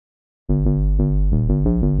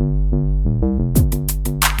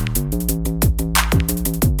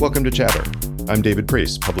Welcome to Chatter. I'm David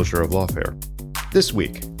Priest, publisher of Lawfare. This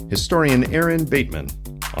week, historian Aaron Bateman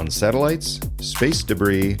on satellites, space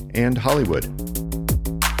debris, and Hollywood.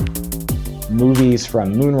 Movies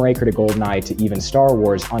from Moonraker to GoldenEye to even Star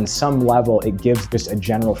Wars, on some level, it gives just a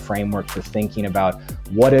general framework for thinking about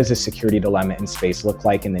what does a security dilemma in space look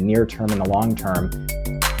like in the near term and the long term.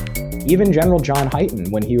 Even General John Hyten,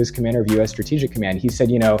 when he was commander of U.S. Strategic Command, he said,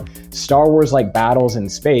 Star Wars-like battles in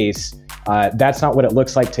space, that's not what it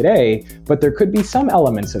looks like today, but there could be some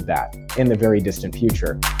elements of that in the very distant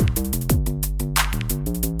future.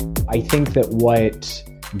 I think that what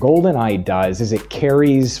GoldenEye does is it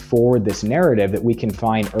carries forward this narrative that we can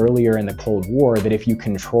find earlier in the Cold War, that if you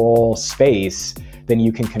control space, then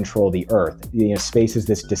you can control the Earth. Space is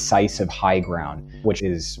this decisive high ground, which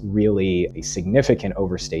is really a significant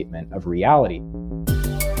overstatement of reality.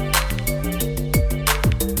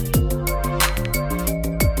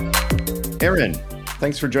 Aaron,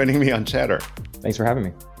 thanks for joining me on Chatter. Thanks for having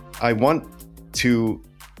me. I want to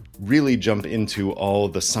really jump into all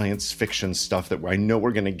the science fiction stuff that I know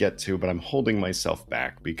we're going to get to, but I'm holding myself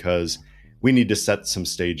back because we need to set some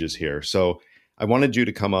stages here. So I wanted you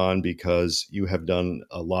to come on because you have done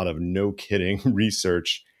a lot of no-kidding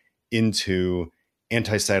research into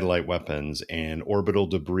anti-satellite weapons and orbital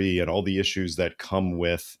debris and all the issues that come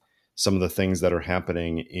with some of the things that are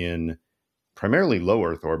happening in primarily low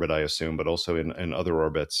Earth orbit, I assume, but also in other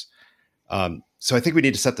orbits. So I think we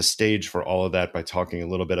need to set the stage for all of that by talking a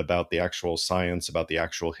little bit about the actual science, about the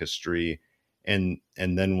actual history, and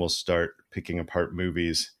then we'll start picking apart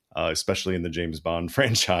movies, especially in the James Bond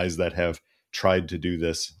franchise, that have tried to do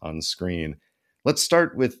this on screen. Let's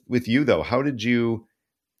start with you, though. How did you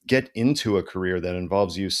get into a career that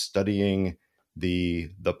involves you studying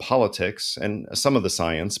the politics and some of the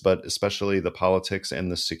science, but especially the politics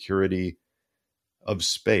and the security of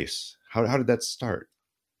space? How did that start?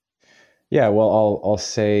 Yeah, well, I'll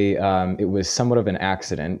say it was somewhat of an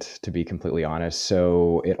accident, to be completely honest.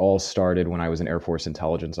 So it all started when I was an Air Force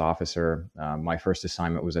intelligence officer. My first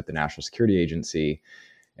assignment was at the National Security Agency,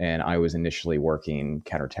 and I was initially working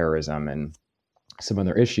counterterrorism and some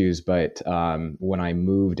other issues. But when I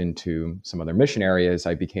moved into some other mission areas,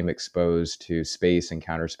 I became exposed to space and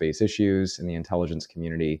counter space issues in the intelligence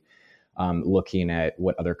community, looking at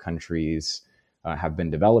what other countries have been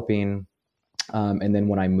developing. And then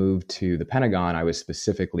when I moved to the Pentagon, I was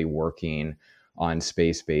specifically working on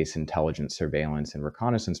space-based intelligence, surveillance, and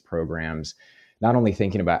reconnaissance programs, not only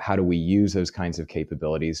thinking about how do we use those kinds of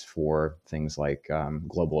capabilities for things like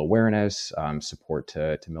global awareness, support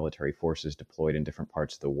to military forces deployed in different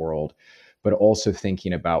parts of the world, but also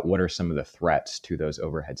thinking about what are some of the threats to those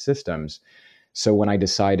overhead systems. So when I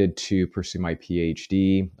decided to pursue my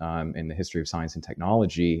PhD in the history of science and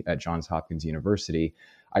technology at Johns Hopkins University,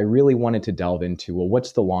 I really wanted to delve into, well,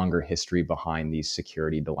 what's the longer history behind these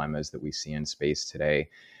security dilemmas that we see in space today?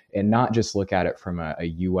 And not just look at it from a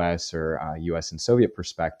US or a US and Soviet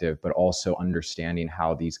perspective, but also understanding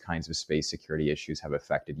how these kinds of space security issues have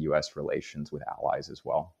affected US relations with allies as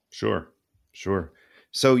well. Sure.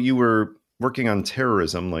 So you were working on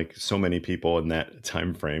terrorism like so many people in that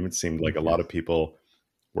time frame. It seemed like a lot of people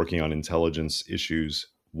working on intelligence issues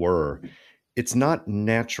were. It's not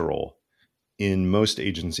natural in most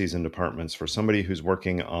agencies and departments for somebody who's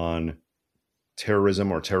working on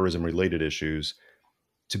terrorism or terrorism-related issues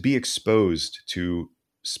to be exposed to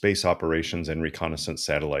space operations and reconnaissance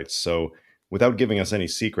satellites. So without giving us any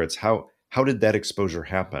secrets, how did that exposure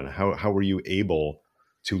happen? How were you able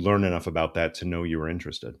to learn enough about that to know you were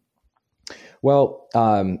interested? Well,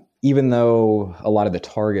 even though a lot of the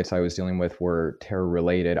targets I was dealing with were terror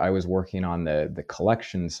related, I was working on the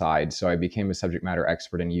collection side. So I became a subject matter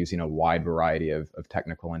expert in using a wide variety of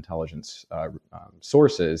technical intelligence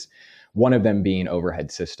sources, one of them being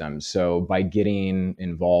overhead systems. So by getting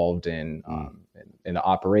involved in the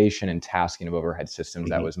operation and tasking of overhead systems,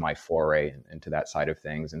 that was my foray into that side of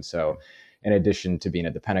things. And so in addition to being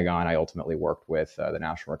at the Pentagon, I ultimately worked with the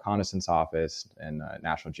National Reconnaissance Office and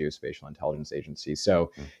National Geospatial Intelligence Agency.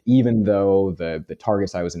 So even though the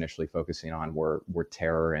targets I was initially focusing on were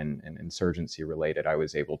terror and insurgency related, I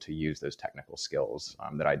was able to use those technical skills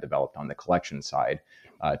that I developed on the collection side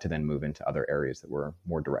to then move into other areas that were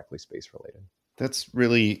more directly space related. That's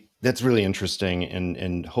really interesting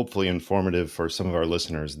and hopefully informative for some of our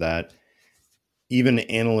listeners, that even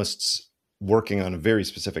analysts working on a very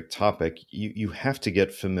specific topic, you have to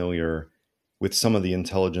get familiar with some of the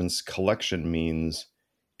intelligence collection means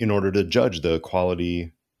in order to judge the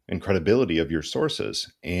quality and credibility of your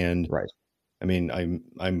sources. And right. I mean,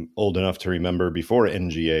 I'm old enough to remember before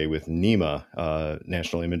NGA with NIMA,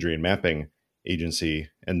 National Imagery and Mapping Agency,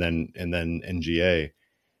 and then NGA.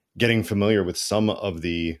 getting familiar with some of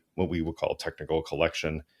the what we would call technical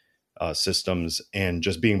collection systems and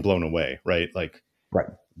just being blown away, right? Like Right.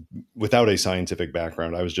 without a scientific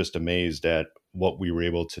background, I was just amazed at what we were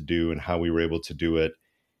able to do and how we were able to do it.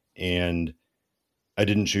 And I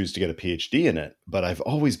didn't choose to get a PhD in it, but I've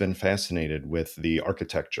always been fascinated with the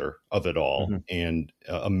architecture of it all Mhm. and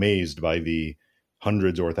amazed by the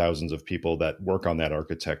hundreds or thousands of people that work on that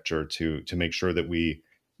architecture to make sure that we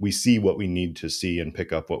see what we need to see and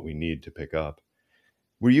pick up what we need to pick up.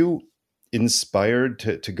 Were you inspired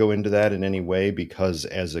to go into that in any way because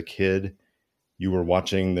as a kid you were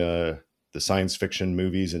watching the science fiction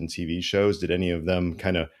movies and TV shows? Did any of them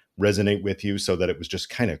kind of resonate with you so that it was just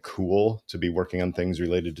kind of cool to be working on things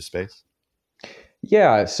related to space?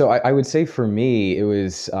 Yeah, so I would say for me, it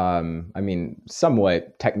was,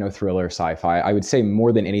 somewhat techno thriller sci-fi. I would say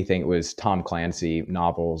more than anything, it was Tom Clancy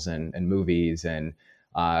novels and movies, and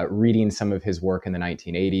reading some of his work in the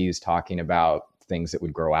 1980s, talking about things that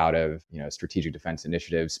would grow out of, strategic defense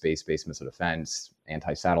initiatives, space-based missile defense,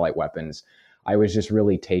 anti-satellite weapons. I was just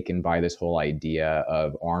really taken by this whole idea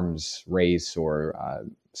of arms race or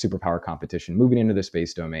superpower competition moving into the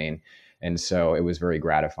space domain. And so it was very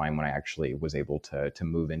gratifying when I actually was able to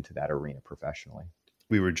move into that arena professionally.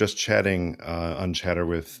 We were just chatting on Chatter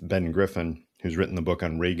with Ben Griffin, who's written the book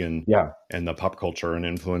on Reagan Yeah. and the pop culture and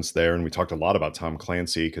influence there. And we talked a lot about Tom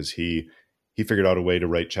Clancy because he figured out a way to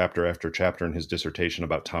write chapter after chapter in his dissertation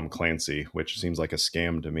about Tom Clancy, which seems like a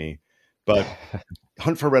scam to me. But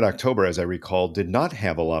Hunt for Red October, as I recall, did not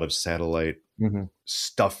have a lot of satellite Mhm.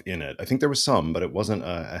 stuff in it. I think there was some, but it wasn't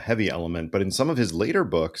a heavy element. But in some of his later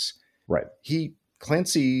books, Right.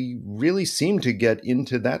 Clancy really seemed to get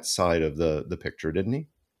into that side of the picture, didn't he?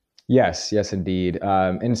 Yes, yes, indeed.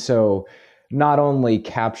 And so not only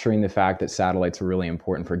capturing the fact that satellites were really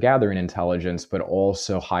important for gathering intelligence, but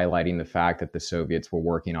also highlighting the fact that the Soviets were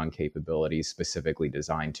working on capabilities specifically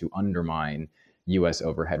designed to undermine US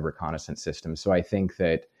overhead reconnaissance systems. So I think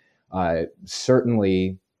that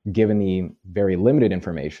certainly, given the very limited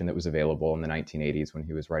information that was available in the 1980s when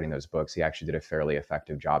he was writing those books, he actually did a fairly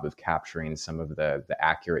effective job of capturing some of the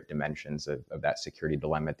accurate dimensions of that security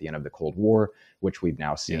dilemma at the end of the Cold War, which we've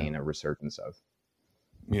now seen a resurgence of.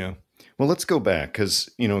 Yeah. Well, let's go back because,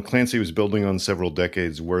 Clancy was building on several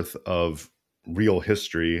decades worth of real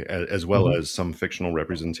history as well Mhm. as some fictional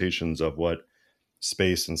representations of what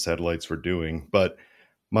space and satellites were doing. But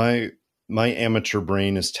my my amateur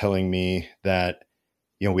brain is telling me that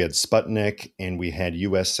we had Sputnik and we had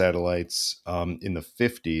U.S. satellites in the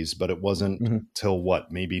 50s, but it wasn't Mhm. till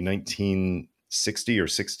what, maybe 1960 or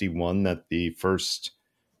 61 that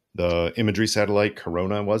the imagery satellite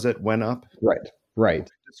Corona, was it, went up? Right, right.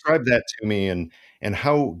 Describe that to me and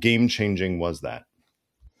how game changing was that?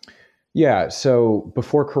 Yeah. So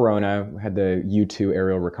before Corona, we had the U 2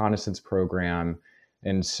 aerial reconnaissance program.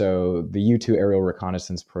 And so the U 2 aerial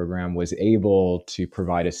reconnaissance program was able to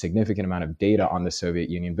provide a significant amount of data on the Soviet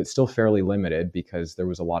Union, but still fairly limited because there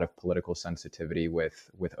was a lot of political sensitivity with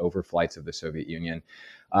overflights of the Soviet Union.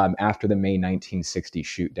 After the May 1960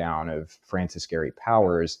 shoot down of Francis Gary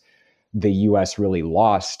Powers, the US really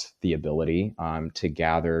lost the ability to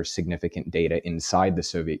gather significant data inside the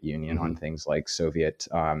Soviet Union on Hmm. things like Soviet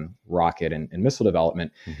rocket and missile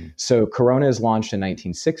development. Hmm. So Corona is launched in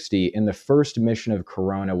 1960, and the first mission of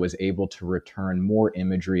Corona was able to return more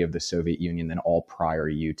imagery of the Soviet Union than all prior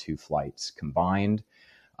U 2 flights combined.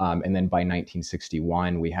 And then by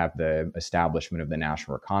 1961, we have the establishment of the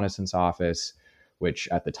National Reconnaissance Office, which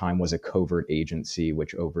at the time was a covert agency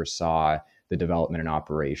which oversaw the development and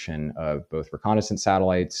operation of both reconnaissance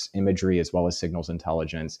satellites, imagery, as well as signals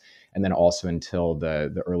intelligence. And then also until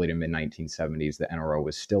the early to mid 1970s, the NRO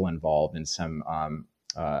was still involved in some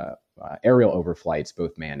aerial overflights,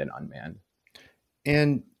 both manned and unmanned.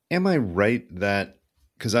 And am I right that,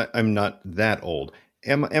 because I'm not that old,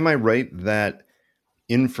 am I right that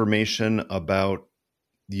information about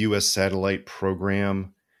the U.S. satellite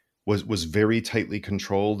program was very tightly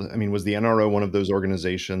controlled? I mean, was the NRO one of those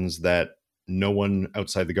organizations that no one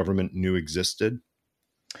outside the government knew existed?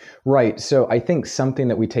 Right. So I think something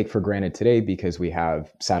that we take for granted today because we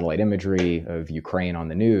have satellite imagery of Ukraine on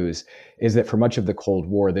the news is that for much of the Cold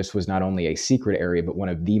War, this was not only a secret area, but one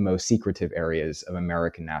of the most secretive areas of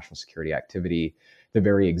American national security activity. The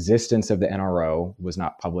very existence of the NRO was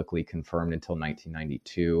not publicly confirmed until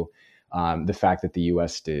 1992. The fact that the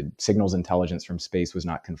US did signals intelligence from space was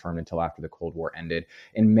not confirmed until after the Cold War ended.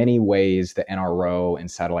 In many ways, the NRO and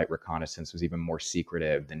satellite reconnaissance was even more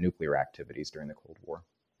secretive than nuclear activities during the Cold War.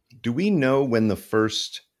 Do we know when the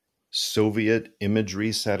first Soviet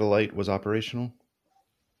imagery satellite was operational?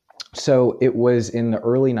 So it was in the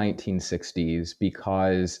early 1960s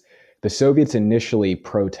because the Soviets initially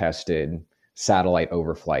protested satellite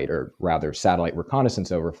overflight, or rather satellite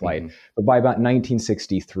reconnaissance overflight. Hmm. But by about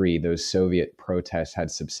 1963, those Soviet protests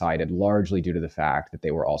had subsided largely due to the fact that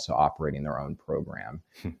they were also operating their own program.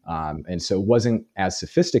 And so it wasn't as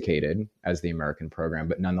sophisticated as the American program,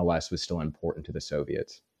 but nonetheless was still important to the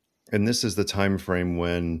Soviets. And this is the time frame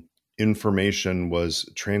when information was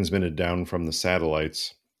transmitted down from the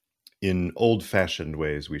satellites in old-fashioned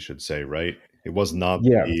ways, we should say, right? It was not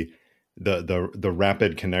Yeah. the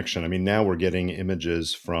rapid connection. I mean, now we're getting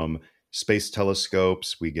images from space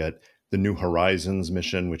telescopes. We get the New Horizons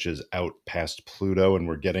mission, which is out past Pluto,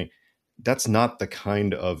 and that's not the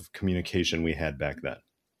kind of communication we had back then.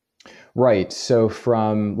 Right. So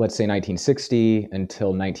from, let's say, 1960 until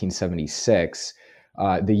 1976,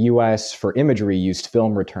 the US for imagery used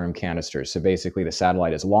film return canisters. So basically, the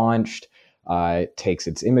satellite is launched, takes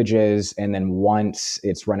its images, and then once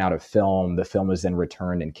it's run out of film, the film is then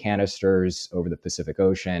returned in canisters over the Pacific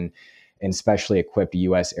Ocean. And specially equipped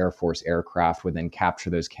US Air Force aircraft would then capture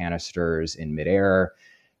those canisters in midair.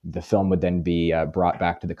 The film would then be brought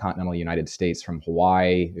back to the continental United States from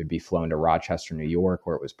Hawaii. It would be flown to Rochester, New York,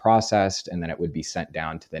 where it was processed, and then it would be sent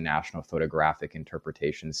down to the National Photographic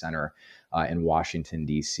Interpretation Center in Washington,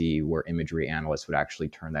 D.C., where imagery analysts would actually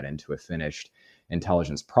turn that into a finished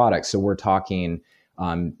intelligence product. So we're talking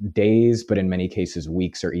days, but in many cases,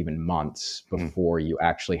 weeks or even months before you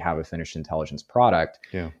actually have a finished intelligence product.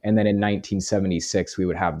 Yeah. And then in 1976, we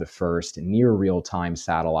would have the first near real-time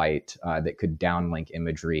satellite that could downlink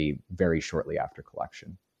imagery very shortly after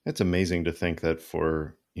collection. It's amazing to think that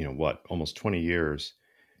for, almost 20 years,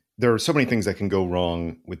 there are so many things that can go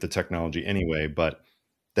wrong with the technology anyway, but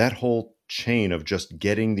that whole chain of just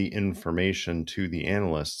getting the information to the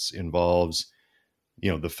analysts involves,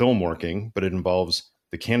 the film working, but it involves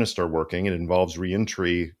the canister working. It involves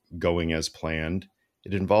reentry going as planned.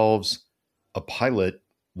 It involves a pilot,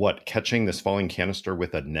 catching this falling canister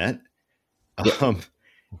with a net,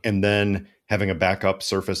 and then having a backup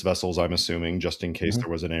surface vessels, I'm assuming, just in case there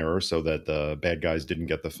was an error so that the bad guys didn't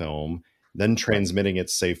get the film, then transmitting it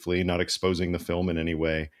safely, not exposing the film in any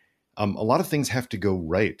way. A lot of things have to go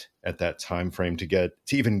right at that time frame to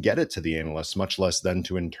even get it to the analysts, much less then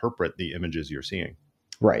to interpret the images you're seeing.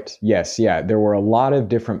 Right. Yes. Yeah. There were a lot of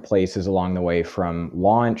different places along the way, from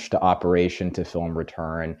launch to operation to film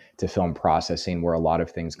return to film processing, where a lot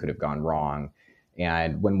of things could have gone wrong.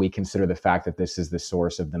 And when we consider the fact that this is the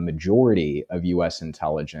source of the majority of US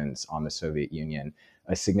intelligence on the Soviet Union,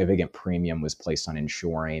 a significant premium was placed on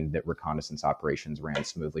ensuring that reconnaissance operations ran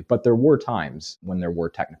smoothly. But there were times when there were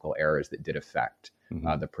technical errors that did affect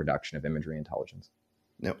the production of imagery intelligence.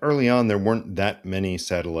 Now, early on, there weren't that many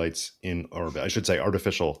satellites in orbit. I should say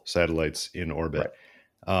artificial satellites in orbit,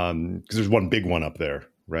 because there's one big one up there,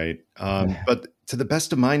 right? But to the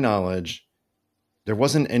best of my knowledge, there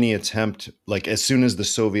wasn't any attempt, like as soon as the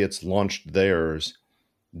Soviets launched theirs,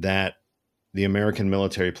 that the American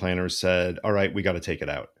military planners said, all right, we got to take it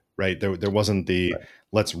out, right? There wasn't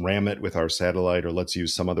let's ram it with our satellite or let's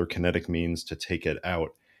use some other kinetic means to take it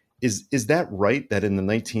out. Is that right, that in the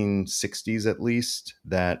 1960s, at least,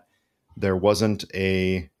 that there wasn't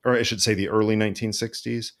or I should say the early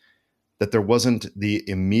 1960s, that there wasn't the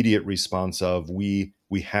immediate response of we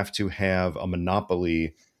have to have a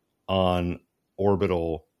monopoly on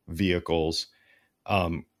orbital vehicles?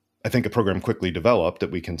 I think a program quickly developed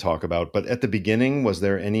that we can talk about, but at the beginning, was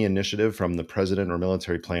there any initiative from the president or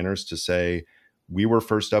military planners to say, we were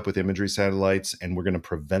first up with imagery satellites and we're going to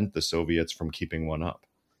prevent the Soviets from keeping one up?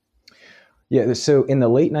 Yeah, so in the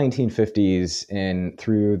late 1950s and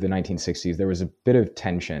through the 1960s, there was a bit of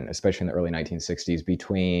tension, especially in the early 1960s,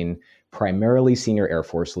 between primarily senior Air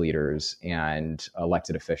Force leaders and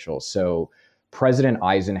elected officials. So President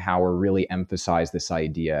Eisenhower really emphasized this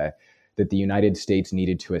idea that the United States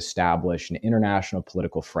needed to establish an international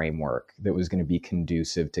political framework that was going to be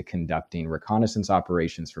conducive to conducting reconnaissance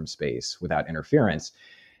operations from space without interference.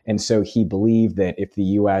 And so he believed that if the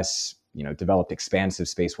U.S. developed expansive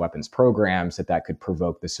space weapons programs, that could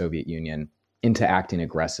provoke the Soviet Union into acting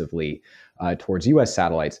aggressively towards U.S.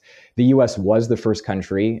 satellites. The U.S. was the first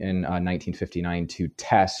country in 1959 to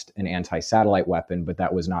test an anti-satellite weapon, but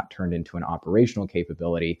that was not turned into an operational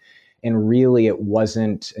capability. And really, it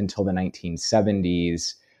wasn't until the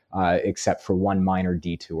 1970s, except for one minor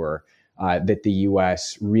detour, that the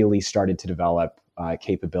U.S. really started to develop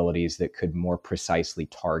capabilities that could more precisely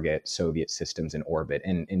target Soviet systems in orbit.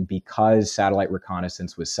 And because satellite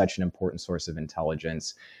reconnaissance was such an important source of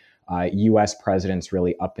intelligence, US presidents,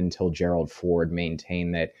 really up until Gerald Ford,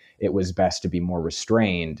 maintained that it was best to be more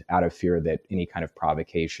restrained out of fear that any kind of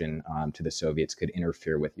provocation to the Soviets could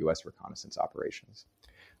interfere with US reconnaissance operations.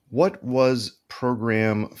 What was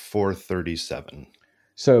Program 437?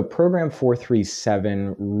 So Program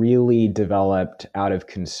 437 really developed out of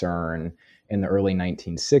concern in the early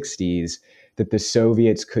 1960s that the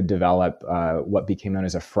Soviets could develop what became known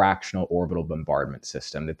as a fractional orbital bombardment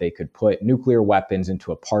system, that they could put nuclear weapons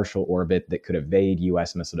into a partial orbit that could evade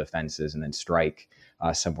US missile defenses and then strike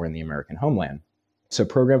somewhere in the American homeland. So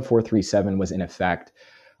Program 437 was in effect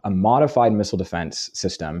a modified missile defense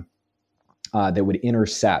system that would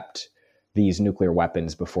intercept these nuclear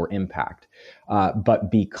weapons before impact.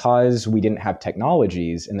 But because we didn't have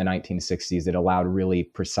technologies in the 1960s that allowed really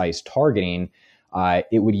precise targeting,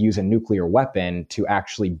 it would use a nuclear weapon to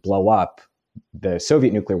actually blow up the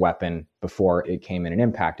Soviet nuclear weapon before it came in and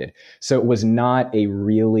impacted. So it was not a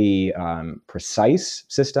really precise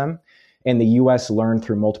system. And the US learned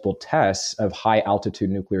through multiple tests of high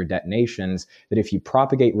altitude nuclear detonations that if you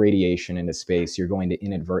propagate radiation into space, you're going to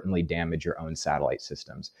inadvertently damage your own satellite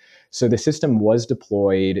systems. So the system was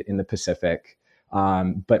deployed in the Pacific.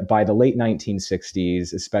 But by the late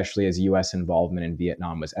 1960s, especially as US involvement in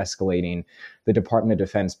Vietnam was escalating, the Department of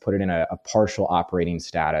Defense put it in a partial operating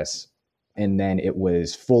status. And then it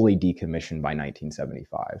was fully decommissioned by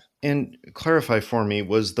 1975. And clarify for me,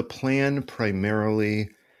 was the plan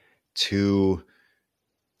primarily to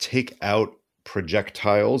take out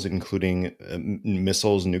projectiles, including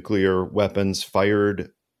missiles, nuclear weapons fired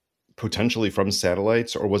potentially from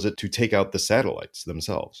satellites, or was it to take out the satellites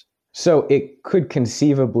themselves? So it could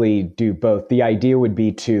conceivably do both. The idea would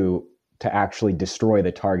be to actually destroy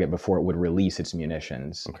the target before it would release its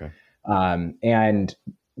munitions. Okay. And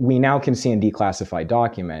we now can see in declassified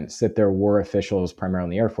documents that there were officials, primarily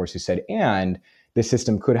in the Air Force, who said, and the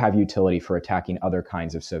system could have utility for attacking other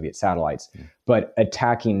kinds of Soviet satellites. But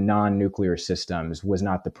attacking non-nuclear systems was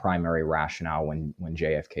not the primary rationale when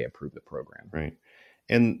JFK approved the program. Right.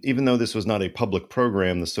 And even though this was not a public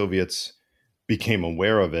program, the Soviets became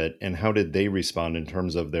aware of it. And how did they respond in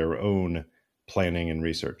terms of their own planning and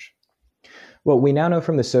research? Well, we now know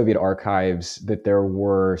from the Soviet archives that there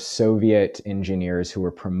were Soviet engineers who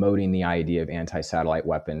were promoting the idea of anti-satellite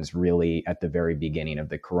weapons really at the very beginning of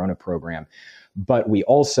the Corona program. But we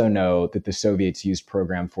also know that the Soviets used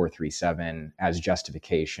Program 437 as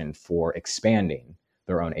justification for expanding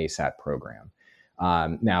their own ASAT program.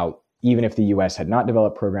 Now, even if the US had not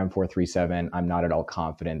developed Program 437, I'm not at all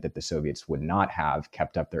confident that the Soviets would not have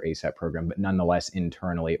kept up their ASAT program. But nonetheless,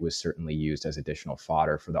 internally, it was certainly used as additional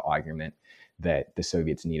fodder for the argument that the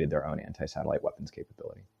Soviets needed their own anti-satellite weapons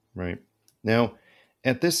capability. Right. Now,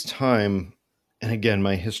 at this time, and again,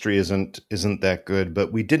 my history isn't that good,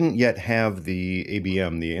 but we didn't yet have the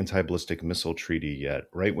ABM, the Anti-Ballistic Missile Treaty yet,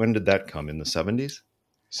 right? When did that come? In the 70s?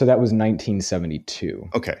 So that was 1972.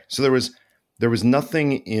 Okay. So there was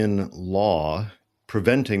nothing in law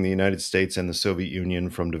preventing the United States and the Soviet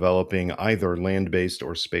Union from developing either land-based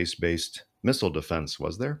or space-based missile defense,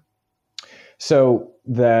 was there? So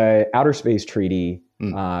the Outer Space Treaty,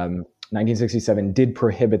 1967, did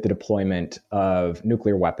prohibit the deployment of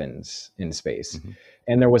nuclear weapons in space. Mm-hmm.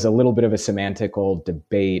 And there was a little bit of a semantical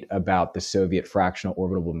debate about the Soviet fractional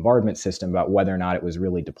orbital bombardment system, about whether or not it was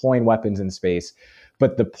really deploying weapons in space.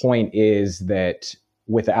 But the point is that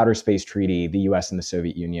with the Outer Space Treaty, the US and the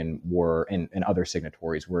Soviet Union were, and other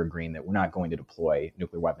signatories were agreeing that we're not going to deploy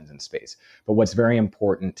nuclear weapons in space. But what's very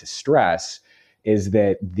important to stress is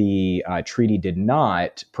that the treaty did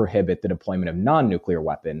not prohibit the deployment of non-nuclear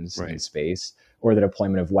weapons in space, or the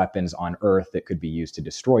deployment of weapons on Earth that could be used to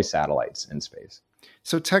destroy satellites in space.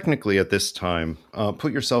 So technically at this time,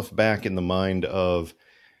 put yourself back in the mind of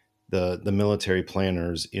the military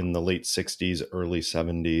planners in the late 60s, early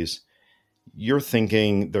 70s. You're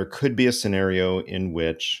thinking there could be a scenario in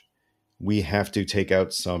which we have to take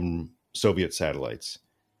out some Soviet satellites.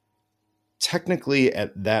 Technically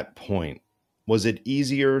at that point, was it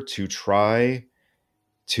easier to try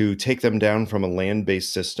to take them down from a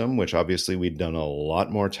land-based system, which obviously we'd done a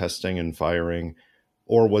lot more testing and firing,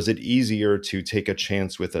 or was it easier to take a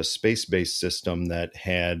chance with a space-based system that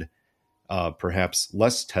had perhaps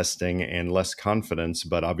less testing and less confidence,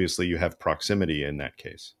 but obviously you have proximity in that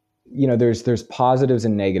case? You know, there's positives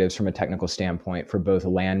and negatives from a technical standpoint for both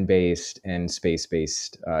land-based and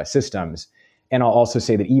space-based systems. And I'll also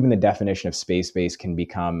say that even the definition of space-based can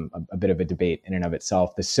become a bit of a debate in and of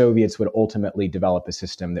itself. The Soviets would ultimately develop a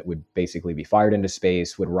system that would basically be fired into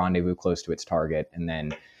space, would rendezvous close to its target, and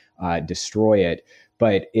then destroy it.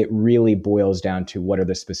 But it really boils down to what are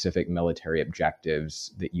the specific military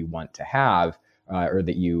objectives that you want to have or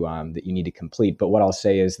that you need to complete. But what I'll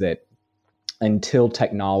say is that until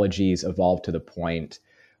technologies evolved to the point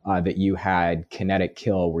that you had kinetic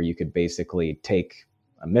kill, where you could basically take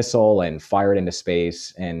a missile and fire it into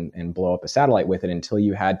space and blow up a satellite with it, until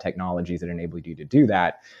you had technologies that enabled you to do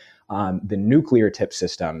that, the nuclear tip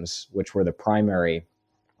systems, which were the primary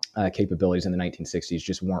capabilities in the 1960s,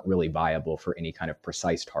 just weren't really viable for any kind of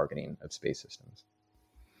precise targeting of space systems.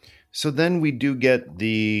 So then we do get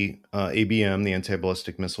the ABM, the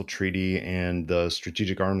Anti-Ballistic Missile Treaty, and the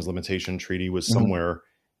Strategic Arms Limitation Treaty was somewhere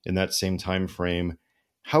in that same time frame.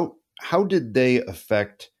 How did they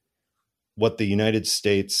affect what the United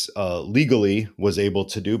States legally was able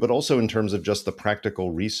to do, but also in terms of just the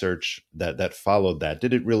practical research that followed that?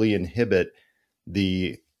 Did it really inhibit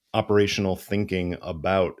the operational thinking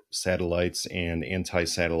about satellites and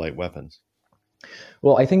anti-satellite weapons?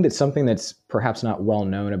 Well, I think that something that's perhaps not well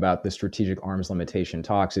known about the strategic arms limitation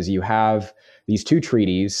talks is you have these two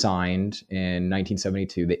treaties signed in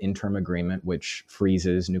 1972, the interim agreement, which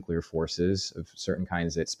freezes nuclear forces of certain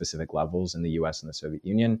kinds at specific levels in the US and the Soviet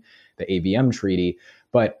Union, the ABM treaty.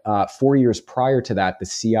 But 4 years prior to that, the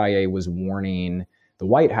CIA was warning the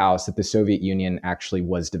White House that the Soviet Union actually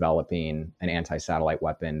was developing an anti-satellite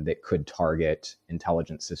weapon that could target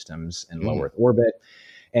intelligence systems in low Earth orbit.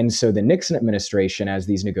 And so the Nixon administration, as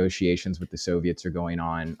these negotiations with the Soviets are going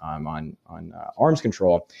on arms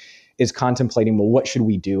control, is contemplating, well, what should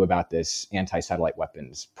we do about this anti-satellite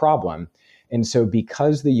weapons problem? And so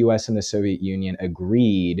because the US and the Soviet Union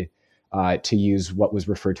agreed to use what was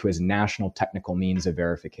referred to as national technical means of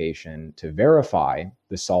verification to verify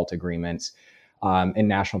the SALT agreements, and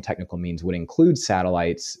national technical means would include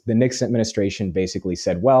satellites, the Nixon administration basically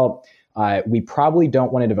said, well, we probably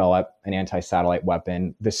don't want to develop an anti-satellite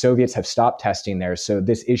weapon. The Soviets have stopped testing there, so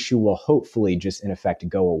this issue will hopefully just in effect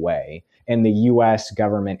go away. And the US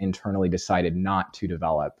government internally decided not to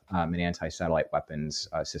develop an anti-satellite weapons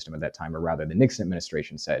system at that time, or rather the Nixon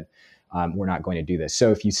administration said, we're not going to do this.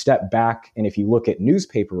 So if you step back and if you look at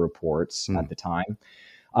newspaper reports at the time,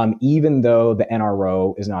 even though the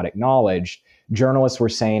NRO is not acknowledged, journalists were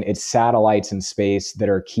saying it's satellites in space that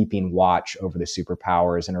are keeping watch over the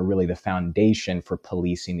superpowers and are really the foundation for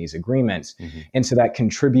policing these agreements. And so that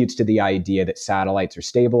contributes to the idea that satellites are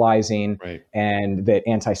stabilizing, and that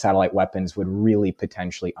anti-satellite weapons would really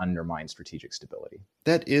potentially undermine strategic stability.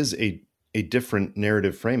 That is a different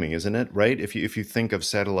narrative framing, isn't it? Right? If you think of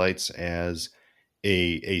satellites as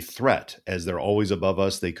a threat, as they're always above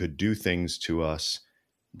us, they could do things to us,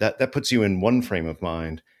 that puts you in one frame of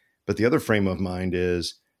mind. But the other frame of mind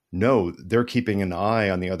is, no, they're keeping an eye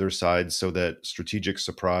on the other side so that strategic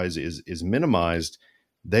surprise is minimized.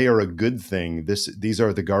 They are a good thing. These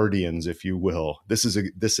are the guardians, if you will. This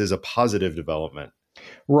is a positive development.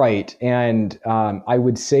 Right. And I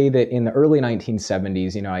would say that in the early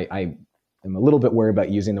 1970s, I am a little bit worried about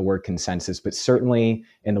using the word consensus, but certainly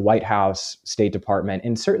in the White House, State Department,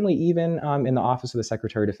 and certainly even in the Office of the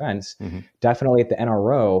Secretary of Defense, definitely at the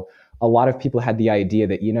NRO, a lot of people had the idea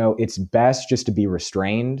that, it's best just to be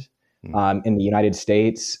restrained in the United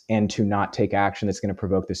States and to not take action that's going to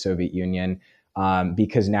provoke the Soviet Union,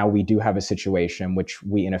 because now we do have a situation which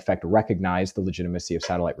we in effect recognize the legitimacy of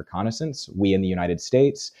satellite reconnaissance. We in the United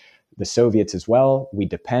States, the Soviets as well, we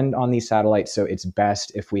depend on these satellites. So it's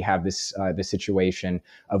best if we have this situation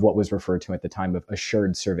of what was referred to at the time of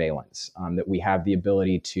assured surveillance, that we have the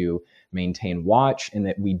ability to maintain watch and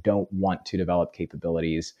that we don't want to develop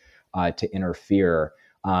capabilities to interfere.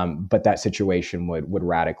 But that situation would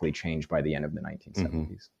radically change by the end of the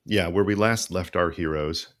 1970s. Yeah, where we last left our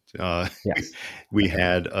heroes, yes. we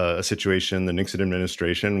had a situation, the Nixon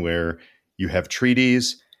administration, where you have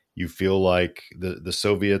treaties. You feel like the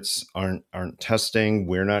Soviets aren't testing.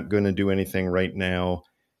 We're not going to do anything right now.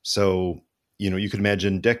 So, you could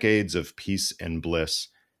imagine decades of peace and bliss.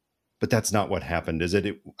 But that's not what happened, is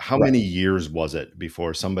it? How many years was it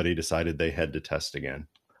before somebody decided they had to test again?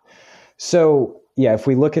 So, yeah, if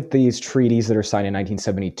we look at these treaties that are signed in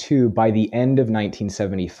 1972, by the end of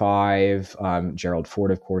 1975, Gerald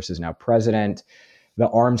Ford, of course, is now president. The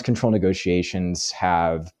arms control negotiations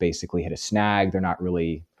have basically hit a snag. They're not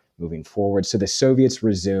really moving forward. So the Soviets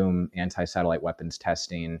resume anti-satellite weapons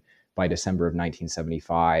testing by December of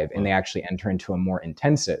 1975, and they actually enter into a more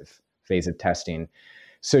intensive phase of testing.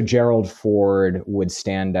 So Gerald Ford would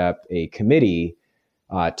stand up a committee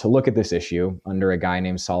to look at this issue under a guy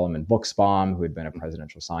named Solomon Buxbaum, who had been a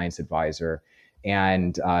presidential science advisor.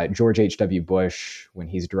 And George H.W. Bush, when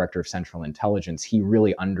he's director of Central Intelligence, he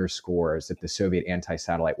really underscores that the Soviet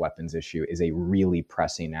anti-satellite weapons issue is a really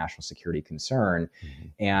pressing national security concern,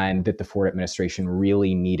 and that the Ford administration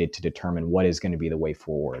really needed to determine what is going to be the way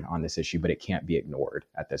forward on this issue, but it can't be ignored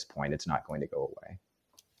at this point. It's not going to go away.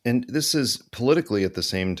 And this is politically at the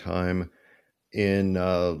same time in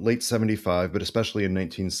late 75, but especially in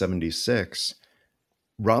 1976,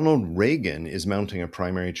 Ronald Reagan is mounting a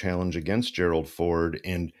primary challenge against Gerald Ford.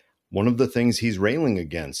 And one of the things he's railing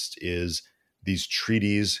against is these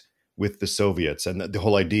treaties with the Soviets and the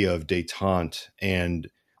whole idea of détente. And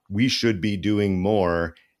we should be doing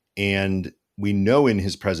more. And we know in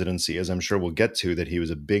his presidency, as I'm sure we'll get to, that he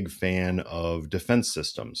was a big fan of defense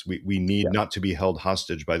systems. We need not to be held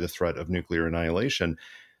hostage by the threat of nuclear annihilation.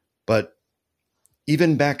 But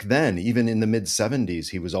even back then, even in the mid-70s,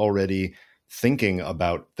 he was already thinking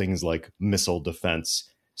about things like missile defense.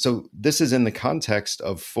 So this is in the context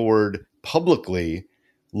of Ford publicly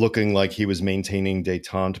looking like he was maintaining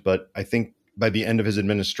détente. But I think by the end of his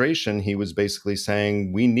administration, he was basically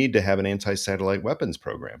saying we need to have an anti-satellite weapons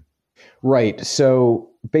program. Right. So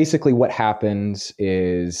basically what happens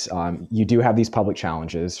is you do have these public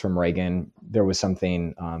challenges from Reagan. There was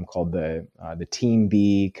something called the Team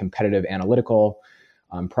B competitive analytical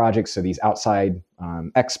projects. So these outside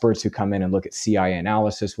experts who come in and look at CIA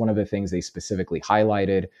analysis. One of the things they specifically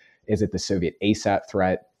highlighted is that the Soviet ASAT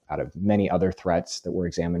threat, out of many other threats that were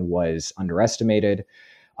examined, was underestimated.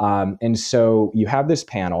 And so you have this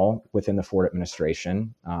panel within the Ford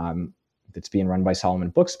administration that's being run by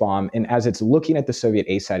Solomon Buxbaum. And as it's looking at the Soviet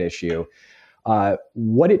ASAT issue,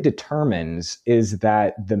 what it determines is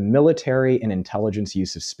that the military and intelligence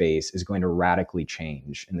use of space is going to radically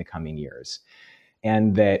change in the coming years.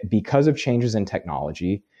 And that because of changes in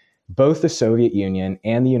technology, both the Soviet Union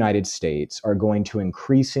and the United States are going to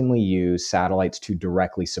increasingly use satellites to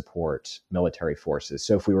directly support military forces.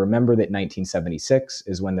 So if we remember that 1976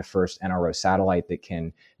 is when the first NRO satellite that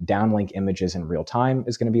can downlink images in real time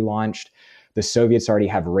is going to be launched, the Soviets already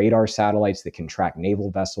have radar satellites that can track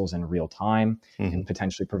naval vessels in real time and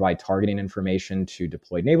potentially provide targeting information to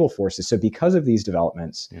deployed naval forces. So because of these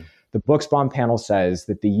developments, the Buxbaum panel says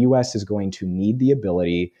that the U.S. is going to need the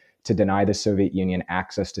ability to deny the Soviet Union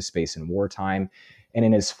access to space in wartime. And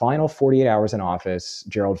in his final 48 hours in office,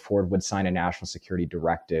 Gerald Ford would sign a national security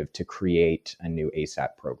directive to create a new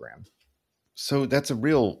ASAT program. So that's a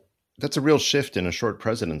real shift in a short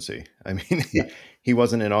presidency. I mean, he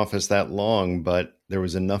wasn't in office that long, but there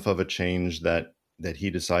was enough of a change that he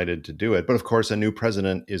decided to do it. But of course, a new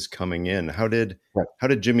president is coming in. How did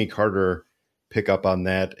Jimmy Carter pick up on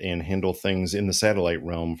that and handle things in the satellite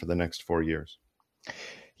realm for the next 4 years?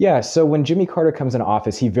 Yeah, so when Jimmy Carter comes into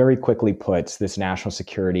office, he very quickly puts this national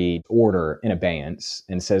security order in abeyance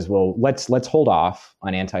and says, well, let's hold off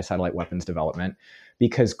on anti-satellite weapons development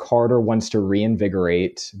because Carter wants to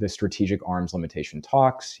reinvigorate the strategic arms limitation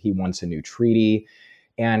talks. He wants a new treaty.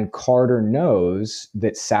 And Carter knows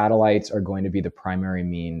that satellites are going to be the primary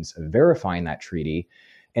means of verifying that treaty.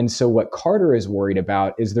 And so what Carter is worried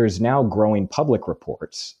about is there's now growing public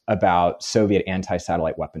reports about Soviet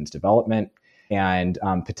anti-satellite weapons development and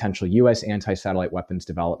potential U.S. anti-satellite weapons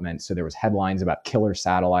development. So there was headlines about killer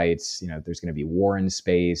satellites, there's going to be war in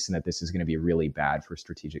space, and that this is going to be really bad for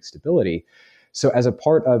strategic stability. So as a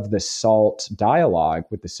part of the SALT dialogue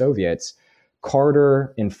with the Soviets,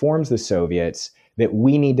 Carter informs the Soviets that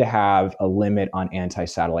we need to have a limit on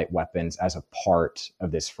anti-satellite weapons as a part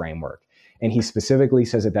of this framework. And he specifically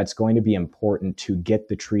says that that's going to be important to get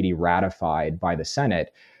the treaty ratified by the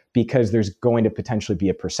Senate, because there's going to potentially be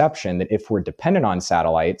a perception that if we're dependent on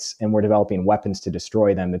satellites and we're developing weapons to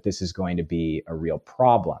destroy them, that this is going to be a real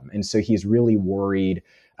problem. And so he's really worried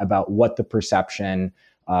about what the perception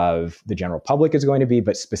of the general public is going to be,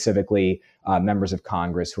 but specifically members of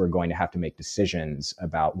Congress who are going to have to make decisions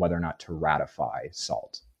about whether or not to ratify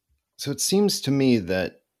SALT. So it seems to me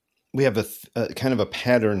that we have a kind of a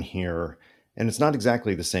pattern here, and it's not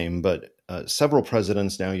exactly the same, but several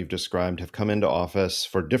presidents now you've described have come into office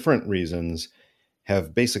for different reasons,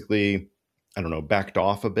 have basically, backed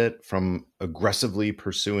off a bit from aggressively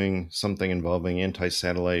pursuing something involving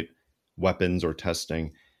anti-satellite weapons or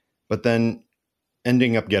testing, but then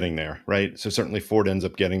ending up getting there, right? So certainly Ford ends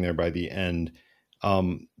up getting there by the end.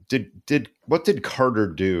 What did Carter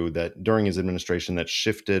do that during his administration that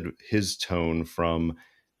shifted his tone from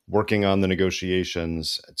working on the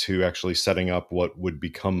negotiations to actually setting up what would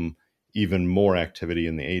become even more activity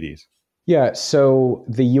in the 80s? Yeah, so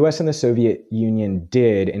the US and the Soviet Union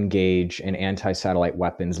did engage in anti-satellite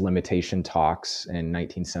weapons limitation talks in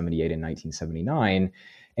 1978 and 1979.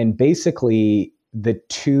 And basically, the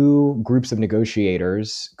two groups of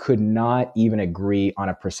negotiators could not even agree on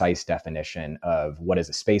a precise definition of what is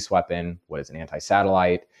a space weapon, what is an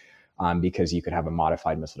anti-satellite, because you could have a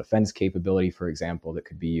modified missile defense capability, for example, that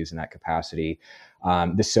could be used in that capacity.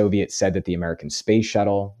 The Soviets said that the American space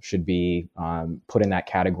shuttle should be put in that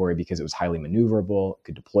category because it was highly maneuverable,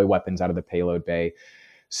 could deploy weapons out of the payload bay.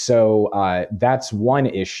 So that's one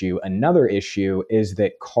issue. Another issue is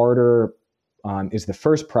that Carter is the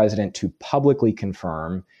first president to publicly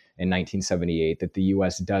confirm in 1978 that the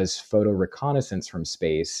U.S. does photo reconnaissance from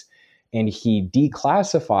space. And he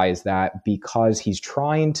declassifies that because he's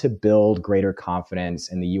trying to build greater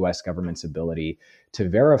confidence in the US government's ability to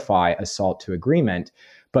verify assault to agreement.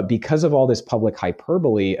 But because of all this public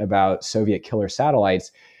hyperbole about Soviet killer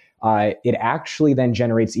satellites, it actually then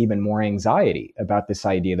generates even more anxiety about this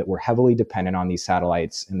idea that we're heavily dependent on these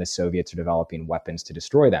satellites and the Soviets are developing weapons to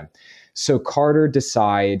destroy them. So Carter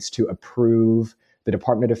decides to approve the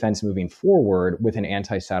Department of Defense moving forward with an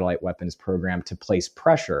anti-satellite weapons program to place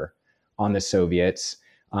pressure on the Soviets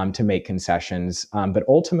to make concessions. But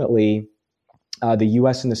ultimately, the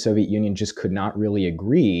US and the Soviet Union just could not really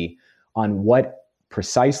agree on what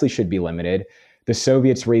precisely should be limited. The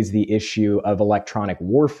Soviets raised the issue of electronic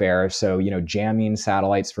warfare. So, jamming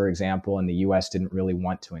satellites, for example, and the US didn't really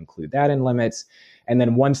want to include that in limits. And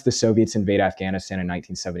then once the Soviets invade Afghanistan in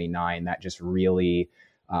 1979, that just really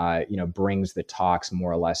brings the talks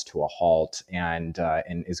more or less to a halt and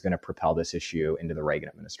is going to propel this issue into the Reagan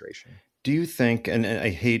administration. Do you think, and I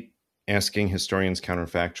hate asking historians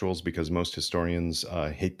counterfactuals because most historians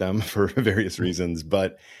hate them for various reasons,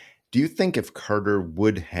 but do you think if Carter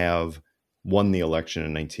would have won the election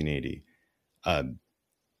in 1980,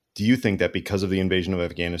 do you think that because of the invasion of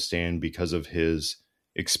Afghanistan, because of his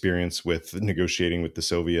experience with negotiating with the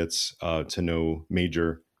Soviets to no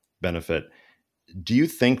major benefit, do you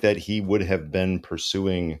think that he would have been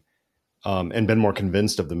pursuing and been more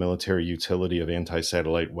convinced of the military utility of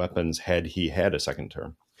anti-satellite weapons had he had a second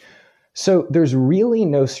term? So there's really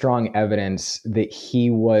no strong evidence that he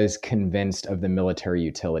was convinced of the military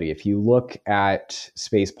utility. If you look at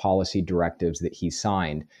space policy directives that he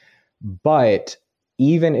signed, but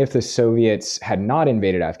even if the Soviets had not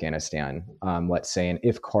invaded Afghanistan, let's say, and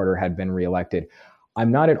if Carter had been reelected,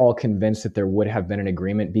 I'm not at all convinced that there would have been an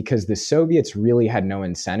agreement because the Soviets really had no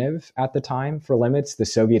incentive at the time for limits. The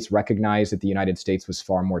Soviets recognized that the United States was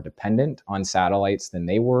far more dependent on satellites than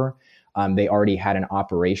they were. They already had an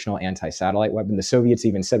operational anti-satellite weapon. The Soviets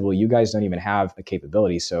even said, well, you guys don't even have a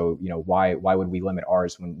capability. So, why would we limit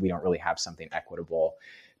ours when we don't really have something equitable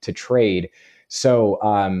to trade?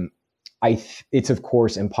 So it's, of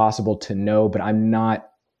course, impossible to know, but I'm not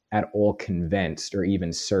at all convinced or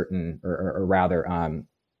even certain, or rather, I'm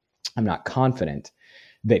not confident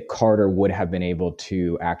that Carter would have been able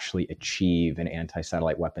to actually achieve an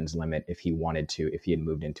anti-satellite weapons limit if he wanted to, if he had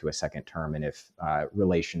moved into a second term and if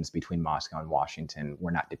relations between Moscow and Washington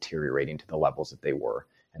were not deteriorating to the levels that they were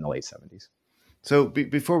in the late 70s. So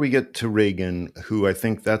before we get to Reagan, who I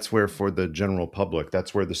think that's where for the general public,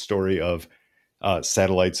 that's where the story of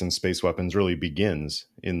satellites and space weapons really begins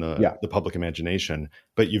in the public imagination.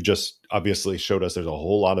 But you've just obviously showed us there's a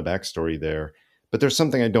whole lot of backstory there. But there's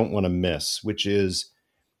something I don't want to miss, which is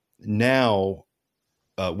now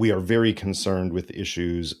we are very concerned with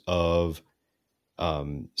issues of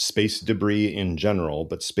space debris in general,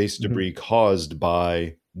 but space debris caused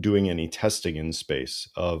by doing any testing in space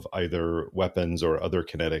of either weapons or other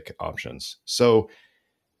kinetic options. So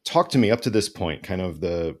talk to me up to this point, kind of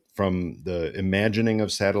from the imagining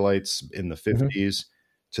of satellites in the 50s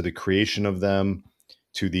to the creation of them,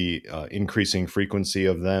 to the increasing frequency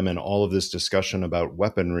of them, and all of this discussion about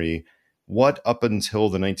weaponry. What up until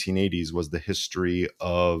the 1980s was the history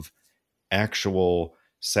of actual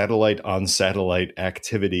satellite on satellite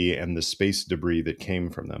activity and the space debris that came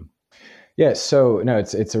from them? Yeah, so no,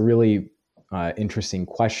 it's a really interesting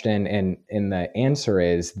question, and the answer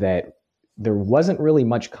is that there wasn't really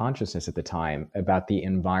much consciousness at the time about the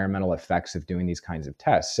environmental effects of doing these kinds of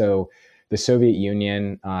tests. So the Soviet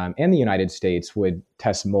Union and the United States would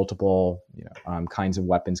test multiple kinds of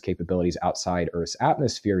weapons capabilities outside Earth's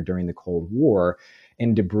atmosphere during the Cold War,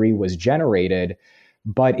 and debris was generated.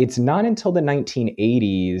 But it's not until the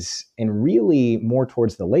 1980s, and really more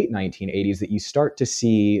towards the late 1980s, that you start to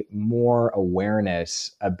see more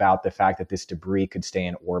awareness about the fact that this debris could stay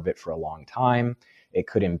in orbit for a long time. It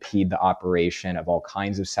could impede the operation of all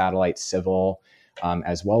kinds of satellites, civil,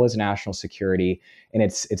 as well as national security. And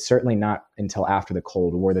it's certainly not until after the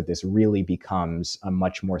Cold War that this really becomes a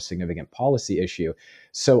much more significant policy issue.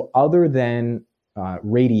 So other than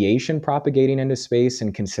radiation propagating into space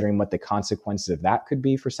and considering what the consequences of that could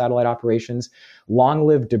be for satellite operations,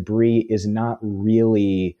 long-lived debris is not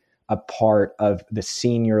really a part of the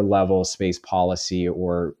senior level space policy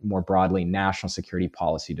or more broadly national security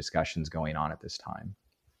policy discussions going on at this time.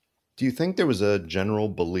 Do you think there was a general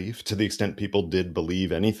belief, to the extent people did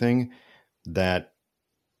believe anything, that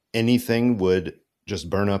anything would just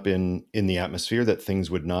burn up in the atmosphere, that things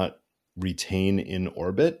would not retain in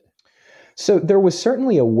orbit? So there was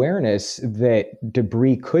certainly awareness that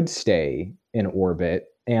debris could stay in orbit.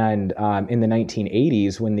 And in the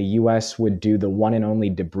 1980s, when the US would do the one and only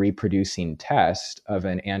debris producing test of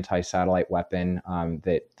an anti satellite weapon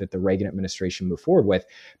that the Reagan administration moved forward with,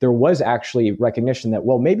 there was actually recognition that,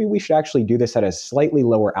 well, maybe we should actually do this at a slightly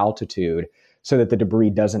lower altitude so that the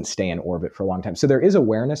debris doesn't stay in orbit for a long time. So there is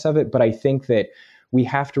awareness of it, but I think that we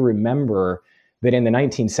have to remember that in the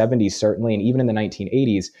 1970s, certainly, and even in the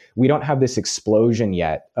 1980s, we don't have this explosion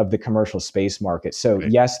yet of the commercial space market. So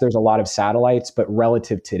Right. yes, there's a lot of satellites, but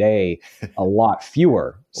relative today, a lot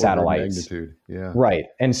fewer satellites. Magnitude. Yeah. Right.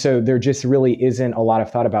 And so there just really isn't a lot of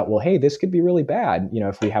thought about, well, hey, this could be really bad,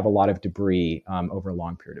 if we have a lot of debris over a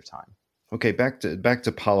long period of time. Okay, back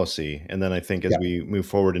to policy, and then I think as we move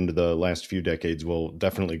forward into the last few decades, we'll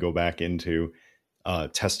definitely go back into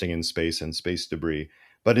testing in space and space debris.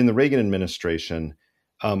 But in the Reagan administration,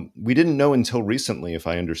 we didn't know until recently, if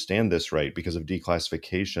I understand this right, because of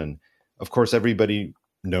declassification. Of course, everybody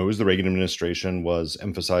knows the Reagan administration was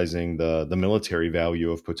emphasizing the military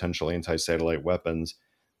value of potential anti-satellite weapons.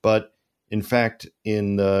 But in fact,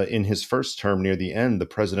 in his first term near the end, the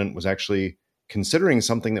president was actually considering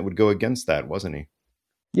something that would go against that, wasn't he?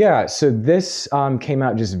 Yeah, so this came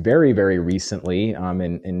out just very, very recently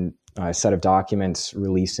in a set of documents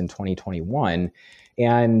released in 2021.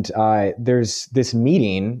 And there's this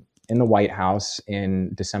meeting in the White House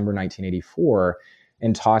in December 1984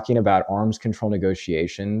 and talking about arms control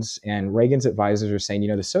negotiations. And Reagan's advisors are saying,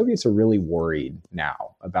 the Soviets are really worried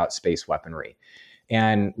now about space weaponry.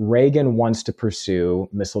 And Reagan wants to pursue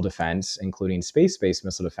missile defense, including space-based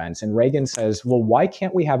missile defense. And Reagan says, well, why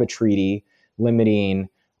can't we have a treaty limiting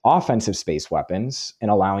offensive space weapons and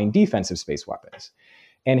allowing defensive space weapons?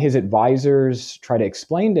 And his advisors try to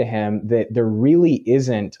explain to him that there really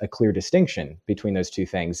isn't a clear distinction between those two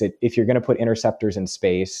things. That if you're going to put interceptors in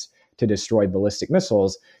space to destroy ballistic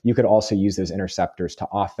missiles, you could also use those interceptors to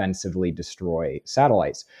offensively destroy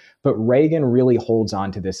satellites. But Reagan really holds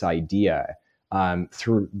on to this idea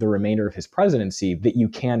through the remainder of his presidency that you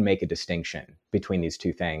can make a distinction between these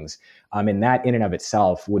two things. And that in and of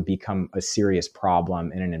itself would become a serious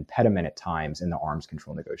problem and an impediment at times in the arms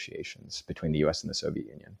control negotiations between the US and the Soviet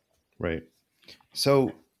Union. Right.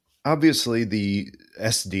 So obviously the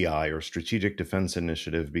SDI, or Strategic Defense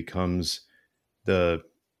Initiative, becomes the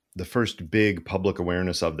first big public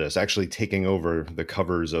awareness of this, actually taking over the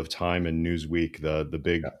covers of Time and Newsweek, the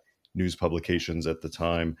big news publications at the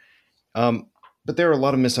time. But there are a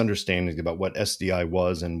lot of misunderstandings about what SDI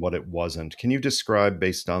was and what it wasn't. Can you describe,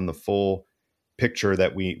 based on the full picture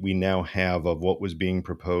that we now have of what was being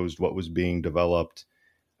proposed, what was being developed,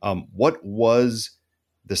 what was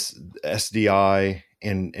this SDI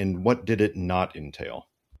and what did it not entail?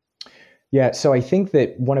 Yeah, so I think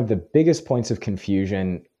that one of the biggest points of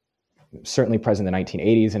confusion, certainly present in the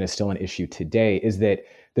 1980s and is still an issue today, is that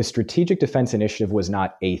the Strategic Defense Initiative was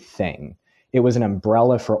not a thing. It was an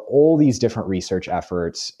umbrella for all these different research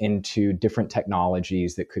efforts into different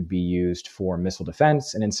technologies that could be used for missile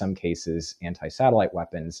defense and in some cases anti-satellite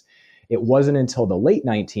weapons. It wasn't until the late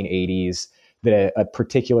 1980s that a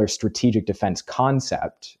particular strategic defense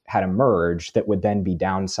concept had emerged that would then be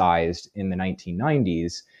downsized in the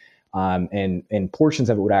 1990s. And portions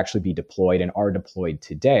of it would actually be deployed and are deployed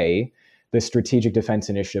today. The Strategic Defense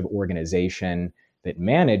Initiative organization that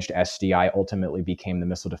managed SDI ultimately became the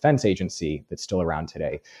Missile Defense Agency that's still around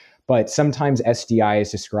today. But sometimes SDI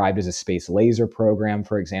is described as a space laser program,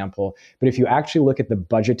 for example. But if you actually look at the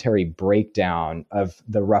budgetary breakdown of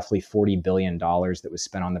the roughly $40 billion that was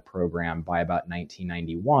spent on the program by about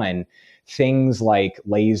 1991, things like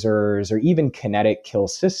lasers or even kinetic kill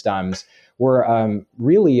systems were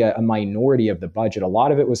really a minority of the budget. A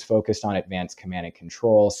lot of it was focused on advanced command and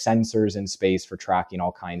control, sensors in space for tracking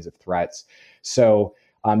all kinds of threats. So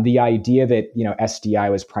the idea that SDI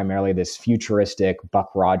was primarily this futuristic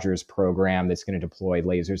Buck Rogers program that's going to deploy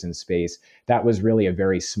lasers in space, that was really a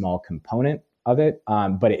very small component of it,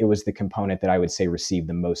 but it was the component that I would say received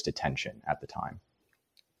the most attention at the time.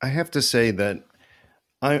 I have to say that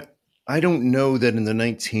I don't know that in the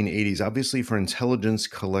 1980s, obviously for intelligence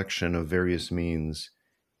collection of various means,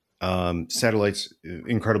 Satellites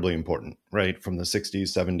incredibly important, right? From the 60s,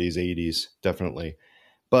 70s, 80s, definitely.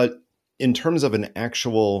 But in terms of an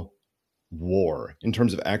actual war, in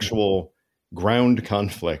terms of actual ground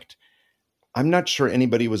conflict, I'm not sure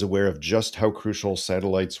anybody was aware of just how crucial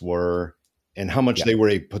satellites were and how much Yeah. they were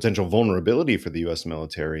a potential vulnerability for the US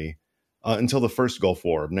military until the first Gulf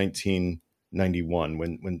War of 1991,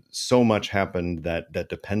 when so much happened that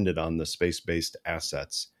depended on the space-based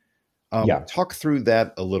assets. Yeah. Talk through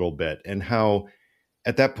that a little bit and how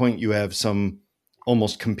at that point you have some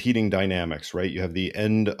almost competing dynamics, right? You have the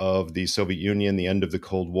end of the Soviet Union, the end of the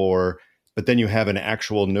Cold War, but then you have an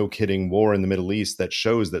actual no kidding war in the Middle East that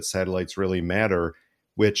shows that satellites really matter,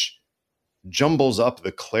 which jumbles up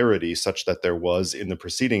the clarity such that there was in the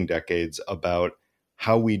preceding decades about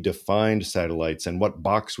how we defined satellites and what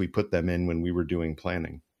box we put them in when we were doing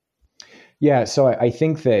planning. Yeah, so I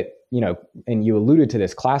think that, and you alluded to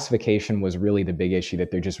this, classification was really the big issue, that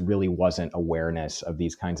there just really wasn't awareness of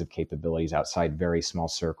these kinds of capabilities outside very small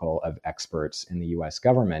circle of experts in the US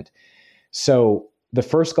government. So the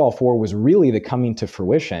first Gulf War was really the coming to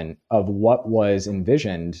fruition of what was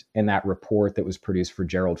envisioned in that report that was produced for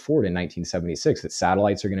Gerald Ford in 1976, that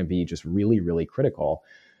satellites are going to be just really, really critical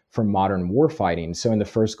for modern warfighting. So in the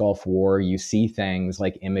first Gulf War, you see things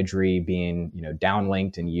like imagery being,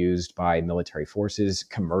 downlinked and used by military forces.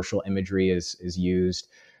 Commercial imagery is used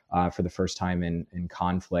for the first time in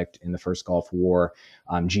conflict in the first Gulf War.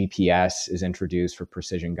 GPS is introduced for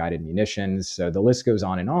precision guided munitions. So the list goes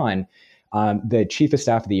on and on. The chief of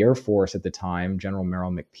staff of the Air Force at the time, General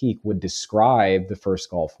Merrill McPeak, would describe the first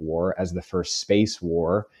Gulf War as the first space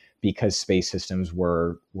war because space systems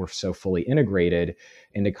were so fully integrated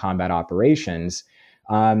into combat operations.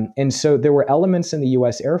 And so there were elements in the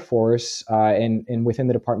U.S. Air Force and within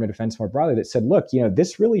the Department of Defense more broadly that said, look,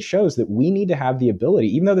 this really shows that we need to have the ability,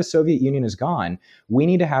 even though the Soviet Union is gone, we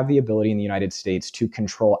need to have the ability in the United States to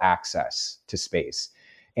control access to space.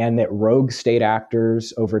 And that rogue state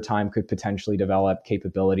actors over time could potentially develop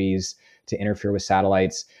capabilities to interfere with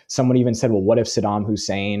satellites. Someone even said, well, what if Saddam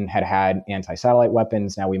Hussein had anti-satellite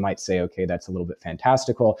weapons? Now we might say, okay, that's a little bit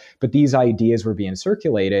fantastical. But these ideas were being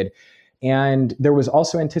circulated. And there was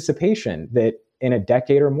also anticipation that in a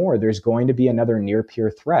decade or more, there's going to be another near-peer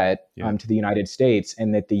threat to the United States,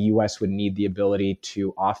 and that the U.S. would need the ability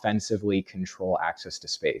to offensively control access to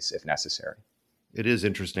space if necessary. It is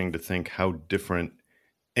interesting to think how different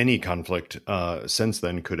any conflict since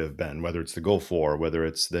then could have been, whether it's the Gulf War, whether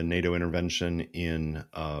it's the NATO intervention in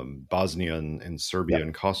Bosnia and Serbia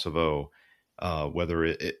and Kosovo,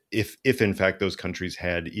 whether if in fact those countries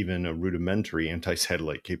had even a rudimentary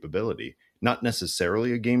anti-satellite capability, not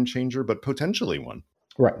necessarily a game changer, but potentially one.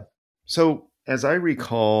 Right. So as I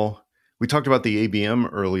recall, we talked about the ABM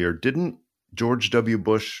earlier. Didn't George W.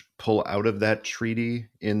 Bush pull out of that treaty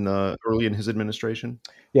early in his administration?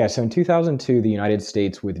 Yeah, so in 2002, the United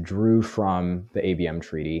States withdrew from the ABM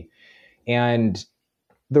treaty. And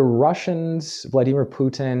the Russians, Vladimir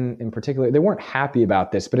Putin in particular, they weren't happy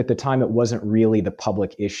about this, but at the time it wasn't really the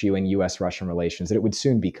public issue in US-Russian relations that it would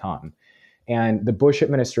soon become. And the Bush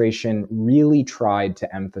administration really tried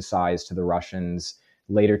to emphasize to the Russians,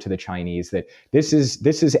 later to the Chinese, that this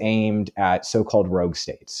is aimed at so-called rogue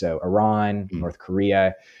states, so Iran, North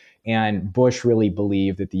Korea. And Bush really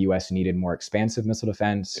believed that the U.S. needed more expansive missile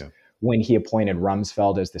defense. Yeah. When he appointed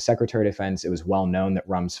Rumsfeld as the Secretary of Defense, it was well known that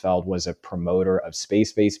Rumsfeld was a promoter of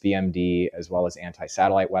space-based BMD as well as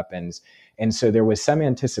anti-satellite weapons. And so there was some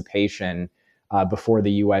anticipation before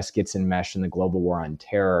the U.S. gets enmeshed in the global war on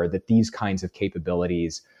terror that these kinds of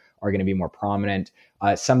capabilities are going to be more prominent.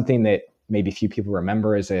 Something that maybe few people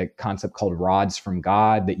remember is a concept called rods from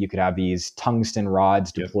God, that you could have these tungsten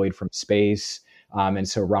rods deployed from space. And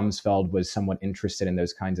so Rumsfeld was somewhat interested in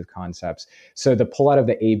those kinds of concepts. So the pullout of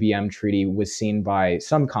the ABM treaty was seen by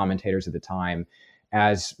some commentators at the time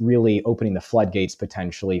as really opening the floodgates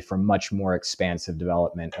potentially for much more expansive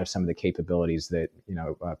development of some of the capabilities that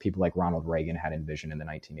people like Ronald Reagan had envisioned in the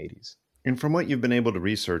 1980s. And from what you've been able to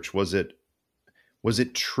research, was it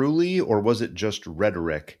truly, or was it just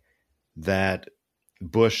rhetoric that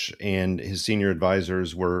Bush and his senior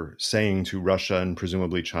advisors were saying to Russia and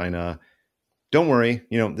presumably China, don't worry,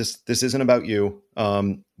 this isn't about you.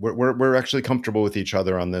 We're actually comfortable with each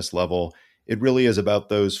other on this level. It really is about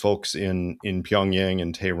those folks in Pyongyang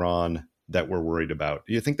and Tehran that we're worried about.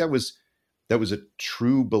 Do you think that was a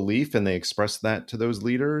true belief and they expressed that to those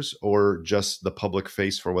leaders, or just the public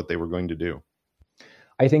face for what they were going to do?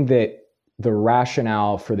 I think that the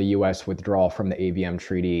rationale for the U.S. withdrawal from the ABM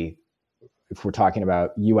treaty, if we're talking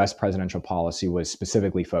about U.S. presidential policy, was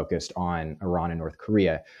specifically focused on Iran and North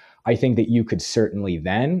Korea. I think that you could certainly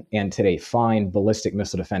then and today find ballistic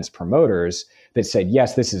missile defense promoters that said,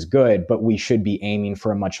 yes, this is good, but we should be aiming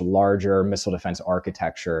for a much larger missile defense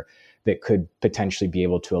architecture that could potentially be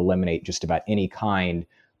able to eliminate just about any kind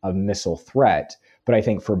of missile threat. But I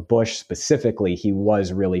think for Bush specifically, he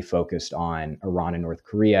was really focused on Iran and North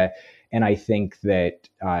Korea. And I think that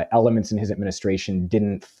elements in his administration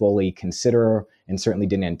didn't fully consider and certainly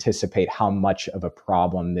didn't anticipate how much of a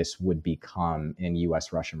problem this would become in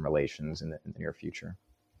U.S.-Russian relations in the near future.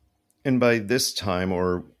 And by this time,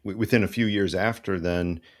 or within a few years after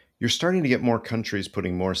then, you're starting to get more countries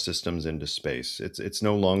putting more systems into space. It's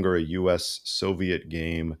no longer a U.S.-Soviet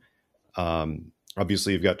game.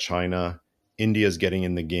 Obviously, you've got China. India's getting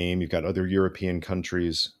in the game. You've got other European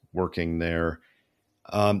countries working there.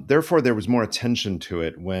 Therefore, there was more attention to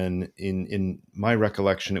it when, in my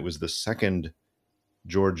recollection, it was the second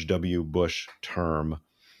George W. Bush term,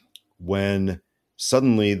 when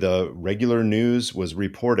suddenly the regular news was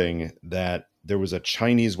reporting that there was a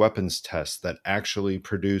Chinese weapons test that actually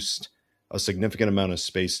produced a significant amount of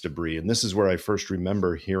space debris. And this is where I first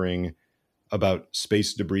remember hearing about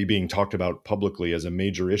space debris being talked about publicly as a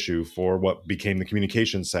major issue for what became the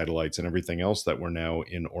communication satellites and everything else that were now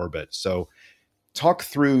in orbit. So talk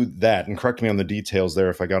through that and correct me on the details there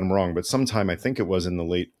if I got them wrong, but sometime I think it was in the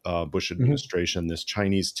late Bush administration, this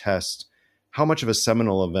Chinese test. How much of a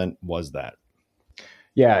seminal event was that?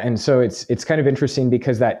 Yeah, and so it's kind of interesting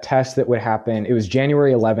because that test that would happen, it was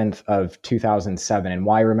January 11th of 2007. And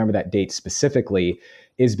why I remember that date specifically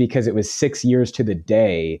is because it was 6 years to the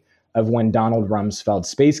day of when Donald Rumsfeld's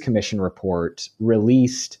Space Commission report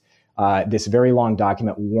released this very long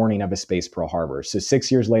document warning of a space Pearl Harbor. So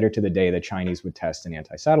 6 years later to the day, the Chinese would test an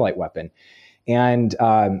anti-satellite weapon. And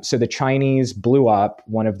so the Chinese blew up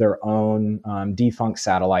one of their own defunct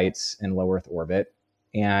satellites in low Earth orbit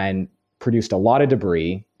and produced a lot of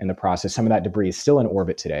debris in the process. Some of that debris is still in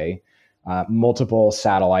orbit today. Multiple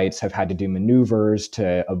satellites have had to do maneuvers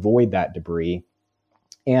to avoid that debris.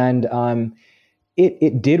 And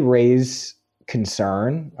it did raise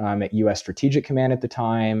concern at U.S. Strategic Command at the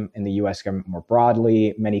time, and the U.S. government more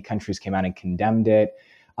broadly. Many countries came out and condemned it.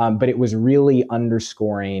 But it was really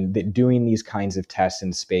underscoring that doing these kinds of tests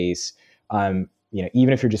in space, even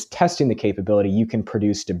if you're just testing the capability, you can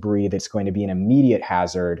produce debris that's going to be an immediate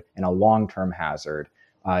hazard and a long-term hazard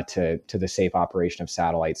to the safe operation of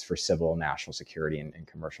satellites for civil, national security, and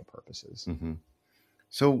commercial purposes. Mm-hmm.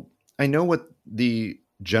 So I know what the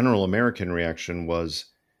general American reaction was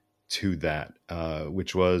to that,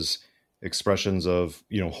 which was expressions of,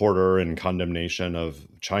 horror and condemnation of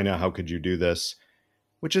China. How could you do this?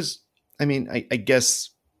 Which is, I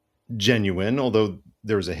guess genuine, although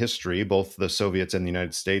there's a history. Both the Soviets and the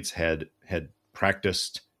United States had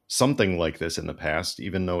practiced something like this in the past,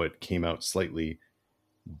 even though it came out slightly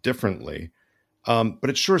differently. But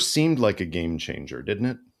it sure seemed like a game changer, didn't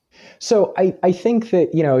it? So I think that,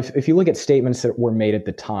 if you look at statements that were made at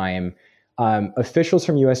the time, officials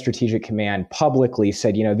from U.S. Strategic Command publicly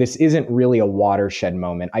said, this isn't really a watershed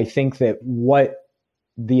moment. I think that what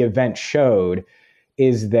the event showed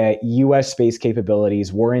is that U.S. space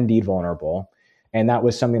capabilities were indeed vulnerable. And that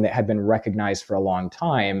was something that had been recognized for a long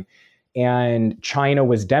time. And China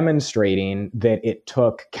was demonstrating that it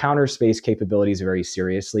took counter space capabilities very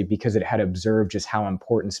seriously because it had observed just how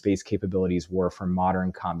important space capabilities were for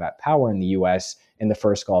modern combat power in the U.S. in the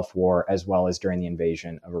first Gulf War, as well as during the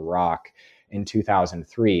invasion of Iraq in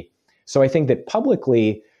 2003. So I think that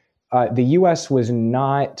publicly, the U.S. was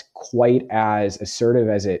not quite as assertive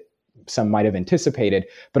as some might have anticipated.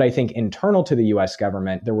 But I think internal to the U.S.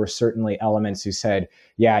 government, there were certainly elements who said,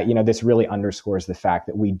 this really underscores the fact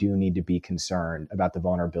that we do need to be concerned about the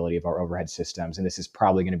vulnerability of our overhead systems. And this is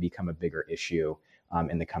probably going to become a bigger issue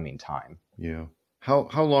in the coming time. Yeah.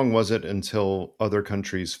 How long was it until other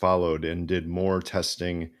countries followed and did more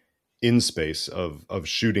testing in space of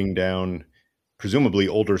shooting down presumably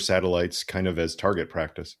older satellites kind of as target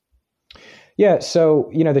practice? Yeah,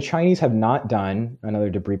 so, the Chinese have not done another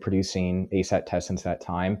debris-producing ASAT test since that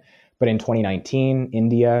time. But in 2019,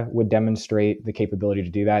 India would demonstrate the capability to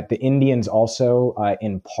do that. The Indians also,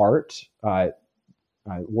 in part,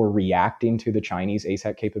 were reacting to the Chinese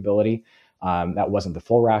ASAT capability. That wasn't the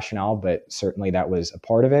full rationale, but certainly that was a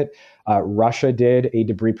part of it. Russia did a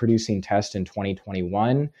debris-producing test in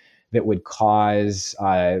 2021 that would cause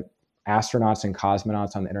astronauts and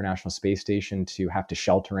cosmonauts on the International Space Station to have to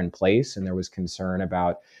shelter in place. And there was concern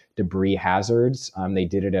about debris hazards. They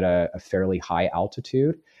did it at a fairly high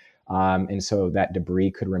altitude. And so that debris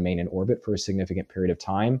could remain in orbit for a significant period of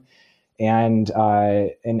time. And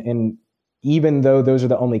even though those are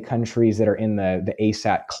the only countries that are in the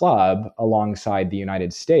ASAT club alongside the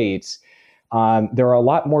United States, there are a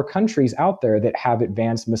lot more countries out there that have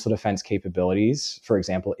advanced missile defense capabilities, for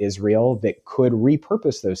example, Israel, that could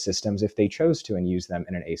repurpose those systems if they chose to and use them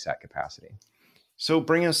in an ASAT capacity. So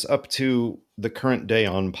bring us up to the current day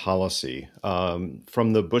on policy.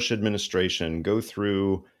 From the Bush administration, go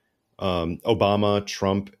through Obama,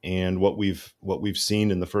 Trump, and what we've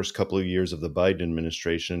seen in the first couple of years of the Biden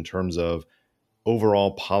administration in terms of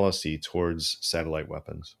overall policy towards satellite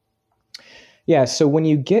weapons. Yeah, so when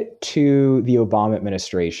you get to the Obama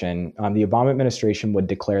administration would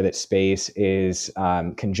declare that space is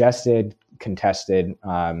congested, contested,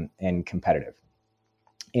 and competitive.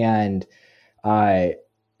 And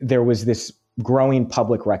there was this growing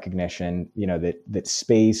public recognition, that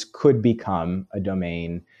space could become a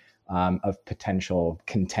domain of potential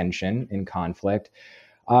contention and conflict.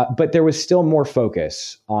 But there was still more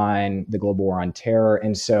focus on the global war on terror.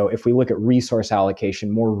 And so if we look at resource allocation,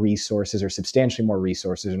 more resources or substantially more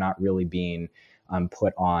resources are not really being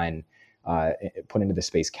put into the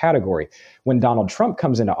space category. When Donald Trump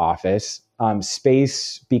comes into office,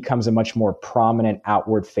 space becomes a much more prominent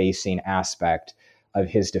outward-facing aspect of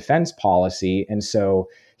his defense policy. And so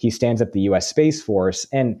he stands up the U.S. Space Force.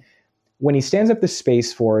 And when he stands up the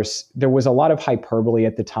Space Force, there was a lot of hyperbole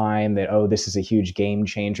at the time that, this is a huge game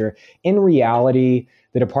changer. In reality,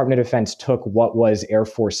 the Department of Defense took what was Air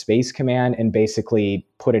Force Space Command and basically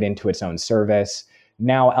put it into its own service.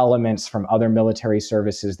 Now elements from other military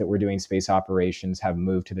services that were doing space operations have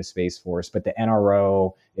moved to the Space Force, but the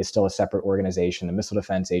NRO is still a separate organization. The Missile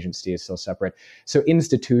Defense Agency is still separate. So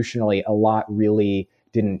institutionally, a lot really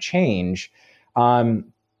didn't change.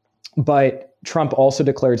 But Trump also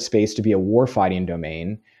declared space to be a warfighting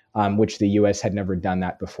domain, which the U.S. had never done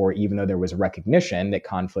that before, even though there was recognition that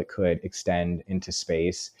conflict could extend into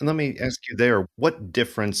space. And let me ask you there, what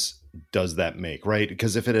difference does that make, right?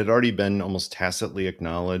 Because if it had already been almost tacitly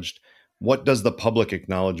acknowledged, what does the public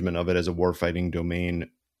acknowledgement of it as a warfighting domain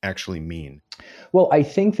actually mean? Well, I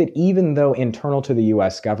think that even though internal to the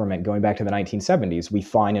U.S. government, going back to the 1970s, we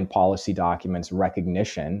find in policy documents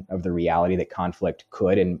recognition of the reality that conflict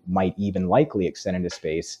could and might even likely extend into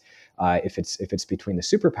space if it's between the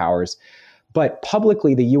superpowers. But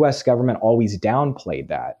publicly, the U.S. government always downplayed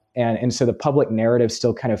that. And so the public narrative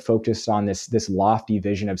still kind of focused on this lofty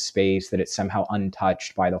vision of space, that it's somehow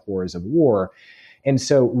untouched by the horrors of war. And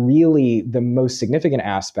so really the most significant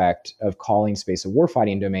aspect of calling space a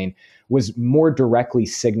warfighting domain was more directly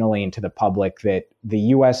signaling to the public that the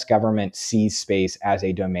US government sees space as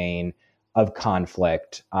a domain of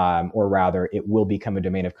conflict, or rather it will become a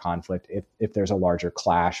domain of conflict if there's a larger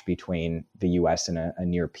clash between the US and a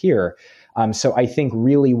near peer. So I think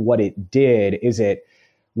really what it did is it,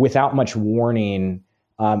 without much warning,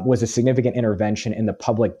 was a significant intervention in the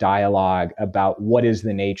public dialogue about what is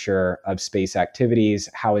the nature of space activities,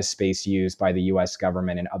 how is space used by the US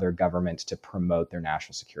government and other governments to promote their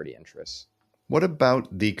national security interests. What about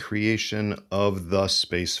the creation of the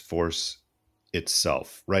Space Force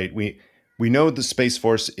itself, right? We know the Space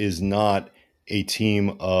Force is not a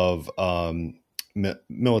team of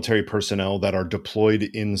military personnel that are deployed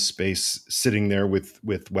in space, sitting there with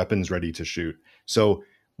weapons ready to shoot. So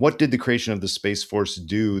what did the creation of the Space Force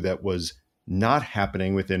do that was not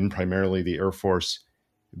happening within primarily the Air Force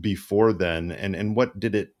before then? And what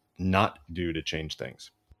did it not do to change things?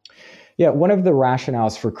 Yeah, one of the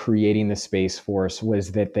rationales for creating the Space Force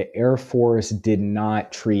was that the Air Force did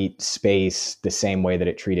not treat space the same way that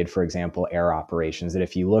it treated, for example, air operations. That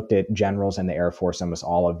if you looked at generals in the Air Force, almost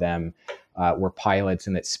all of them were pilots,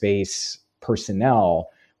 and that space personnel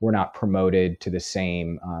were not promoted to the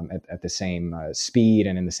same at the same speed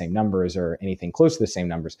and in the same numbers or anything close to the same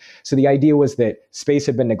numbers. So the idea was that space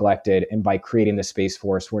had been neglected, and by creating the Space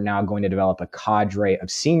Force, we're now going to develop a cadre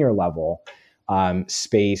of senior level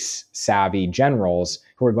space savvy generals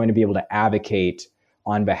who are going to be able to advocate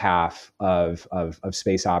on behalf of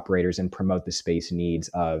space operators and promote the space needs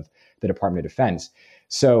of the Department of Defense.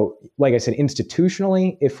 So, like I said,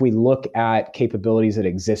 institutionally, if we look at capabilities that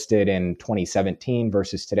existed in 2017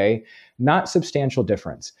 versus today, not substantial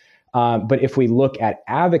difference. But if we look at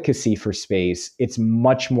advocacy for space, it's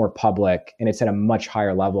much more public and it's at a much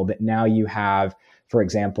higher level. That now you have, for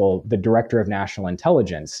example, the Director of National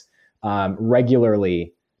Intelligence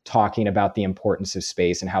regularly talking about the importance of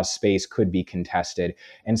space and how space could be contested.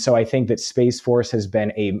 And so I think that Space Force has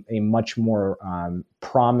been a much more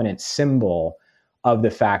prominent symbol of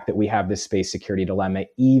the fact that we have this space security dilemma,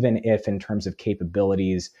 even if in terms of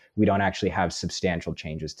capabilities, we don't actually have substantial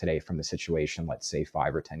changes today from the situation, let's say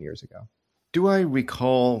 5 or 10 years ago. Do I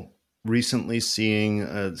recall recently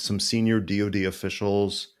seeing some senior DoD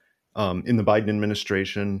officials in the Biden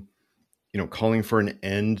administration, calling for an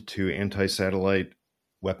end to anti-satellite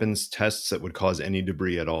weapons tests that would cause any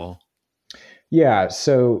debris at all? Yeah.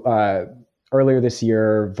 So earlier this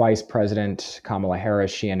year, Vice President Kamala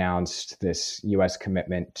Harris, she announced this U.S.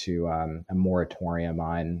 commitment to a moratorium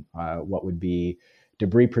on what would be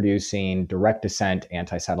debris-producing, direct descent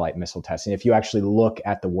anti-satellite missile testing. If you actually look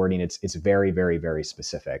at the wording, it's very, very, very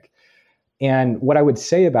specific. And what I would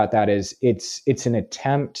say about that is it's an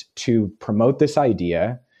attempt to promote this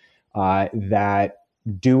idea that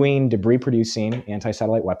doing debris-producing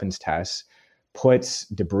anti-satellite weapons tests puts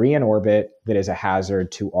debris in orbit that is a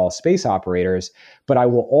hazard to all space operators. But I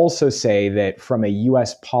will also say that from a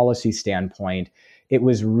US policy standpoint, it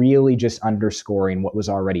was really just underscoring what was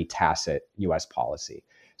already tacit US policy.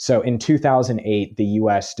 So in 2008, the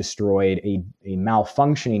US destroyed a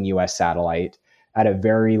malfunctioning US satellite at a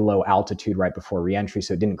very low altitude right before reentry,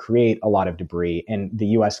 so it didn't create a lot of debris. And the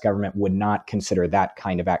US government would not consider that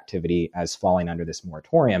kind of activity as falling under this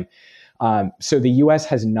moratorium. So the US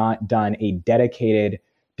has not done a dedicated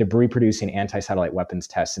debris-producing anti-satellite weapons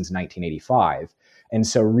test since 1985. And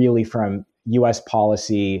so really from US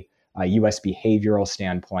policy, US behavioral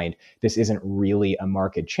standpoint, this isn't really a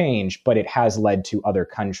market change, but it has led to other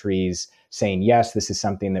countries saying, yes, this is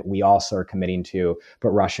something that we also are committing to,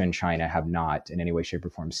 but Russia and China have not in any way, shape, or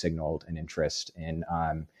form signaled an interest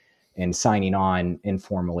in signing on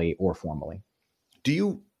informally or formally. Do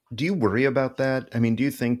you worry about that? I mean, do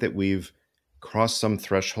you think that we've crossed some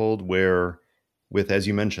threshold where, with, as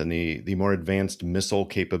you mentioned, the more advanced missile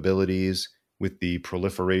capabilities, with the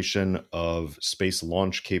proliferation of space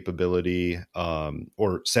launch capability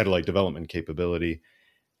or satellite development capability,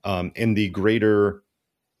 and the greater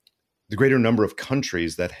number of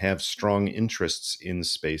countries that have strong interests in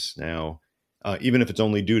space now, even if it's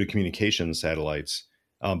only due to communication satellites,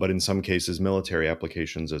 but in some cases military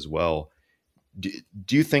applications as well.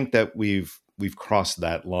 Do you think that we've crossed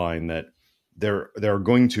that line, that there are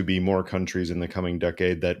going to be more countries in the coming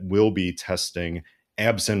decade that will be testing,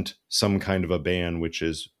 absent some kind of a ban, which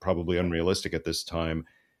is probably unrealistic at this time,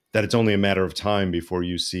 that it's only a matter of time before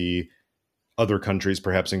you see other countries,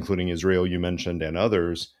 perhaps including Israel, you mentioned, and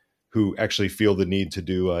others, who actually feel the need to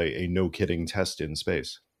do a no-kidding test in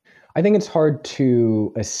space? I think it's hard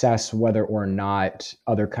to assess whether or not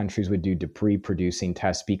other countries would do debris-producing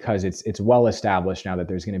tests because it's well established now that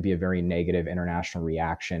there's going to be a very negative international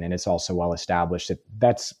reaction, and it's also well established that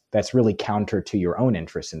that's really counter to your own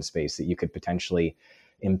interest in space, that you could potentially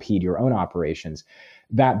impede your own operations.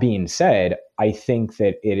 That being said, I think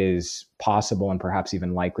that it is possible and perhaps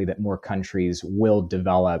even likely that more countries will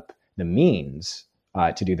develop the means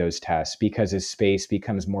to do those tests, because as space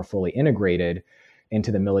becomes more fully integrated into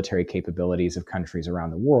the military capabilities of countries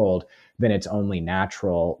around the world, then it's only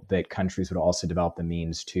natural that countries would also develop the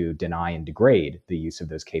means to deny and degrade the use of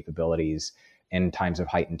those capabilities in times of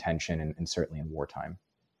heightened tension and certainly in wartime.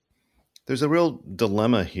 There's a real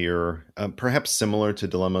dilemma here, perhaps similar to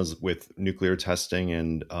dilemmas with nuclear testing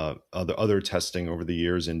and other testing over the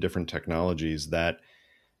years in different technologies, that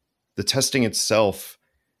the testing itself,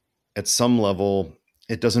 at some level,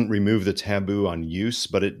 it doesn't remove the taboo on use,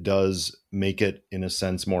 but it does make it, in a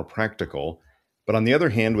sense, more practical. But on the other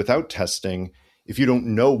hand, without testing, if you don't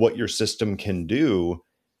know what your system can do,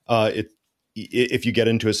 if you get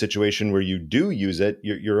into a situation where you do use it,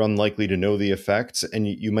 you're unlikely to know the effects, and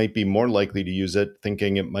you might be more likely to use it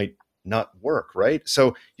thinking it might not work, right?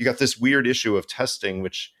 So you got this weird issue of testing,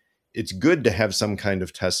 which it's good to have some kind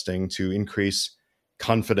of testing to increase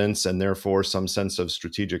confidence and therefore some sense of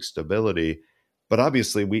strategic stability. But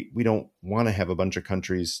obviously, we don't want to have a bunch of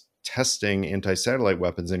countries testing anti-satellite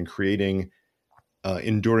weapons and creating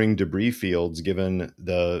enduring debris fields, given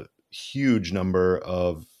the huge number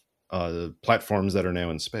of platforms that are now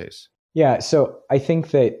in space. Yeah, so I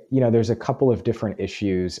think that there's a couple of different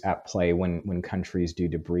issues at play when countries do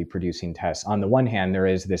debris-producing tests. On the one hand, there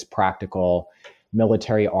is this practical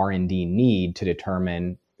military R&D need to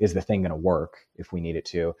determine, is the thing going to work if we need it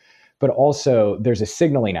to? But also, there's a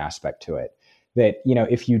signaling aspect to it. That,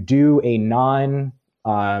 if you do a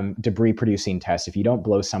non-debris producing test, if you don't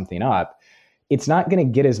blow something up, it's not going to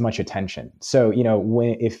get as much attention. So,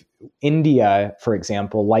 if India, for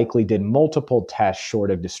example, likely did multiple tests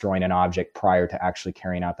short of destroying an object prior to actually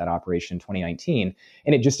carrying out that operation in 2019,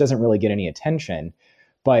 and it just doesn't really get any attention.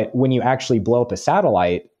 But when you actually blow up a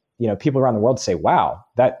satellite, people around the world say, wow,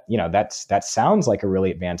 that sounds like a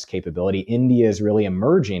really advanced capability. India is really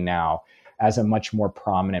emerging now as a much more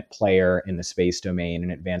prominent player in the space domain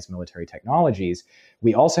and advanced military technologies.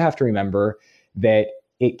 We also have to remember that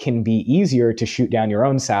it can be easier to shoot down your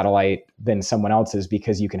own satellite than someone else's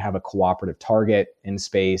because you can have a cooperative target in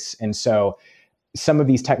space. And so some of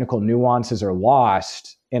these technical nuances are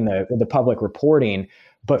lost in the public reporting.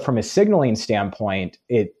 But from a signaling standpoint,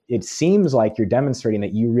 it seems like you're demonstrating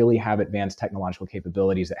that you really have advanced technological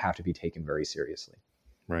capabilities that have to be taken very seriously.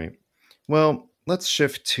 Right. Well, let's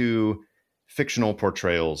shift to fictional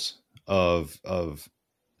portrayals of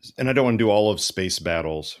and I don't want to do all of space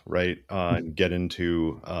battles, right? And get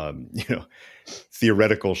into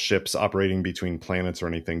theoretical ships operating between planets or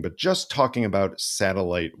anything, but just talking about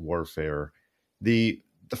satellite warfare. The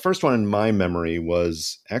first one in my memory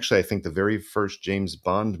was actually, I think, the very first James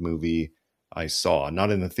Bond movie I saw, not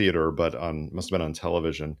in the theater, but must have been on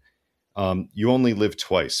television. You Only Live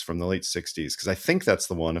Twice from the late 60s, because I think that's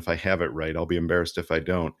the one. If I have it right, I'll be embarrassed if I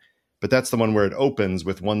don't. But that's the one where it opens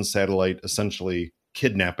with one satellite essentially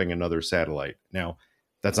kidnapping another satellite. Now,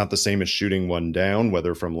 that's not the same as shooting one down,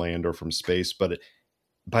 whether from land or from space. But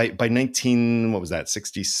by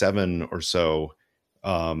 67 or so,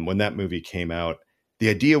 when that movie came out, the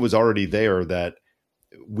idea was already there that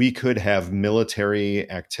we could have military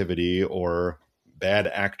activity or bad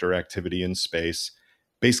actor activity in space,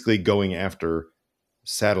 basically going after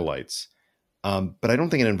satellites. But I don't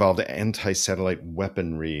think it involved anti-satellite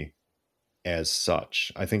weaponry as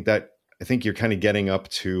such. I think you're kind of getting up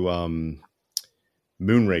to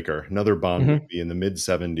Moonraker, another Bond movie in the mid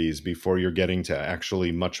 70s, before you're getting to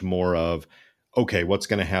actually much more of, okay, what's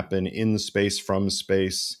going to happen in space, from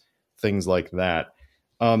space, things like that.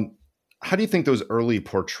 How do you think those early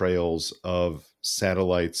portrayals of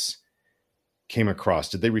satellites came across?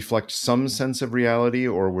 Did they reflect some sense of reality,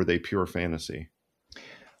 or were they pure fantasy?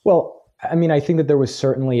 Well, I mean, I think that there was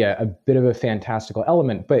certainly a bit of a fantastical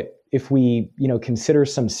element, but if we, consider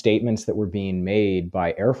some statements that were being made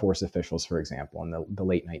by Air Force officials, for example, in the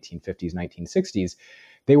late 1950s, 1960s,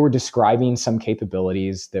 they were describing some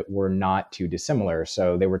capabilities that were not too dissimilar.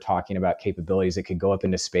 So they were talking about capabilities that could go up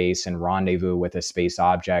into space and rendezvous with a space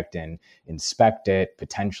object and inspect it,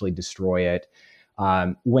 potentially destroy it.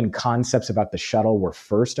 When concepts about the shuttle were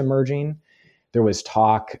first emerging, there was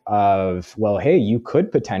talk of, well, hey, you could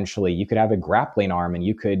have a grappling arm and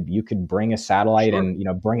you could bring a satellite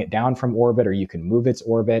and bring it down from orbit, or you can move its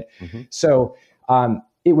orbit. Mm-hmm. So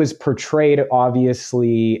it was portrayed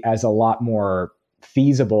obviously as a lot more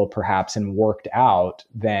feasible perhaps and worked out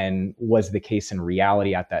than was the case in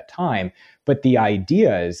reality at that time. But the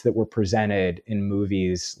ideas that were presented in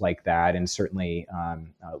movies like that, and certainly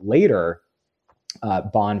later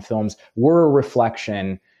Bond films, were a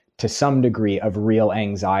reflection to some degree of real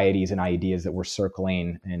anxieties and ideas that were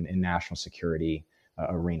circling in national security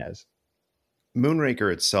arenas.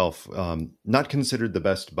 Moonraker itself, not considered the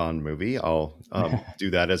best Bond movie. I'll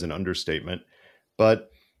do that as an understatement,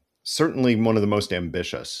 but certainly one of the most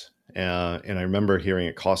ambitious. And I remember hearing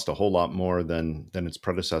it cost a whole lot more than its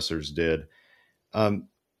predecessors did.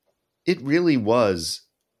 It really was.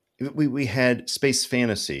 We had space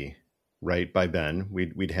fantasy. Right, by then,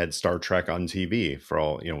 we'd had Star Trek on TV for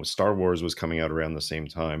all, Star Wars was coming out around the same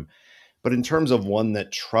time. But in terms of one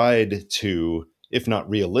that tried to, if not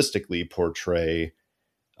realistically, portray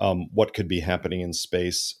what could be happening in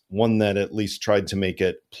space, one that at least tried to make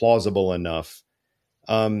it plausible enough.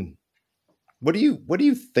 What do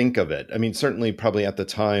you think of it? I mean, certainly probably at the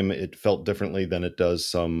time it felt differently than it does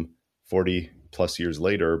some 40 plus years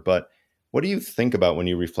later. But what do you think about when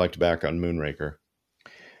you reflect back on Moonraker?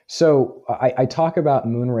 So I talk about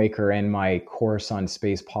Moonraker in my course on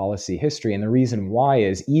space policy history. And the reason why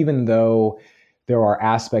is, even though there are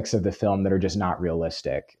aspects of the film that are just not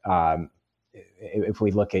realistic, if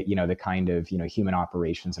we look at, the kind of, human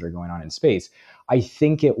operations that are going on in space, I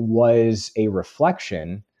think it was a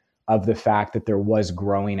reflection of the fact that there was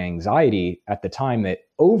growing anxiety at the time that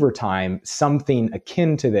over time, something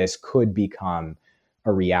akin to this could become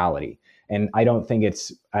a reality. And I don't think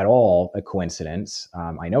it's at all a coincidence.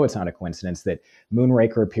 I know it's not a coincidence that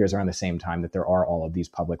Moonraker appears around the same time that there are all of these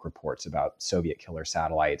public reports about Soviet killer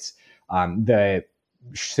satellites.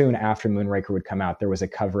 Soon after Moonraker would come out, there was a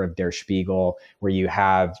cover of Der Spiegel where you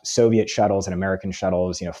have Soviet shuttles and American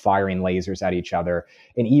shuttles, firing lasers at each other.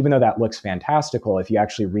 And even though that looks fantastical, if you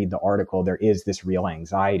actually read the article, there is this real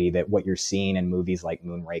anxiety that what you're seeing in movies like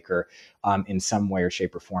Moonraker, in some way or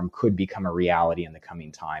shape or form, could become a reality in the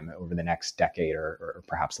coming time over the next decade or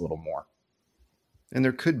perhaps a little more. And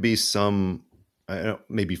there could be some,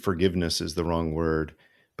 maybe forgiveness is the wrong word,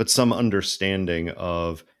 but some understanding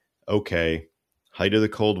of, okay, height of the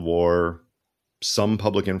Cold War, some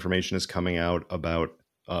public information is coming out about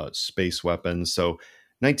space weapons. So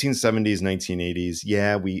 1970s, 1980s,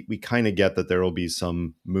 yeah, we kind of get that there will be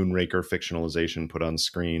some Moonraker fictionalization put on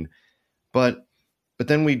screen, but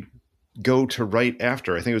then we go to right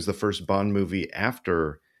after. I think it was the first Bond movie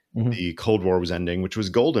after Hmm. the Cold War was ending, which was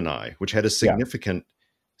GoldenEye, which had a Yeah. significant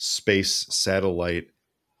space satellite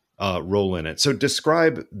role in it. So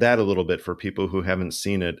describe that a little bit for people who haven't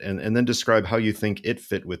seen it, and then describe how you think it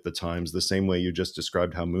fit with the times, the same way you just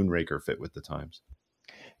described how Moonraker fit with the times.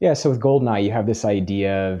 Yeah, so with Goldeneye, you have this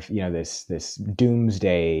idea of this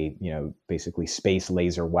doomsday, basically space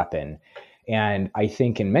laser weapon, and I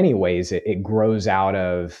think in many ways it grows out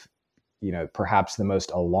of perhaps the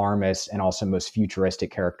most alarmist and also most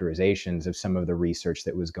futuristic characterizations of some of the research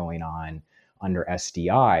that was going on under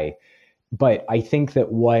SDI. But I think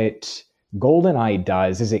that what GoldenEye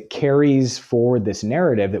does is it carries forward this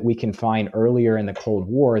narrative that we can find earlier in the Cold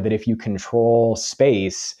War that if you control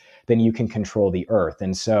space, then you can control the Earth.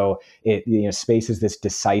 And so space is this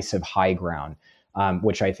decisive high ground,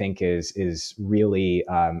 which I think is really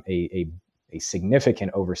a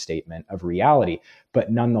significant overstatement of reality.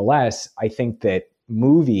 But nonetheless, I think that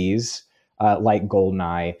movies like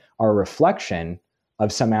Goldeneye are a reflection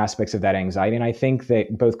of some aspects of that anxiety. And I think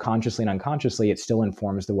that both consciously and unconsciously, it still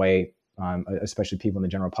informs the way, especially people in the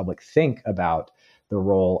general public, think about the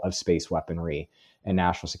role of space weaponry and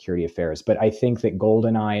national security affairs. But I think that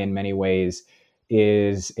GoldenEye, in many ways,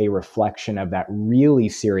 is a reflection of that really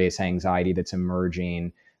serious anxiety that's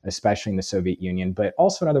emerging, especially in the Soviet Union, but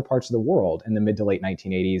also in other parts of the world in the mid to late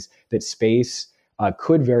 1980s, that space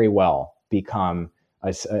could very well become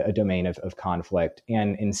a domain of conflict,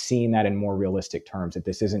 and in seeing that in more realistic terms, that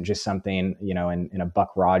this isn't just something in a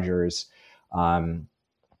Buck Rogers kind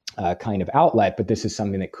of outlet, but this is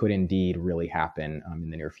something that could indeed really happen in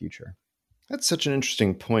the near future. That's such an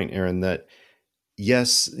interesting point, Aaron, that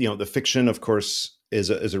yes, the fiction, of course, is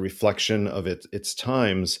a reflection of its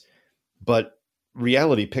times, but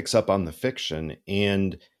reality picks up on the fiction.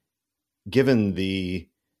 And given the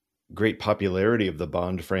great popularity of the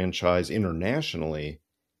Bond franchise internationally,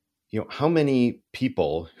 how many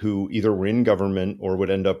people who either were in government or would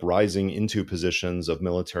end up rising into positions of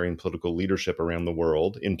military and political leadership around the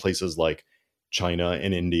world in places like China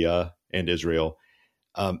and India and Israel,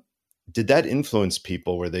 did that influence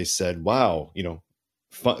people where they said, wow,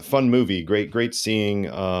 fun movie, great seeing,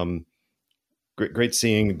 great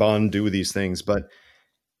seeing Bond do these things, but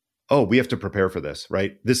oh, we have to prepare for this,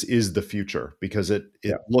 right? This is the future because it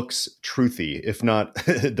Yeah. looks truthy, if not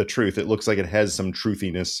the truth. It looks like it has some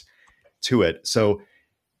truthiness to it. So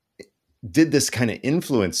did this kind of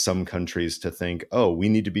influence some countries to think, oh, we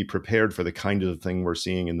need to be prepared for the kind of thing we're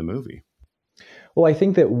seeing in the movie? Well, I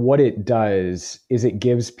think that what it does is it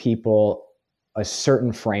gives people a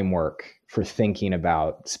certain framework for thinking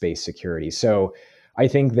about space security. So I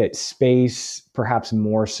think that space, perhaps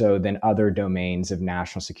more so than other domains of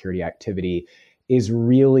national security activity, is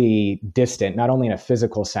really distant, not only in a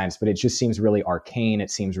physical sense, but it just seems really arcane. It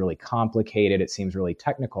seems really complicated. It seems really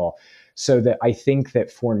technical. So that I think that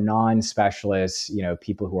for non-specialists,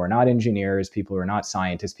 people who are not engineers, people who are not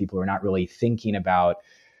scientists, people who are not really thinking about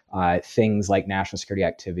things like national security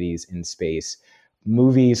activities in space,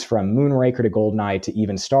 movies from Moonraker to GoldenEye to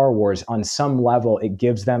even Star Wars, on some level, it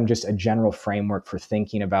gives them just a general framework for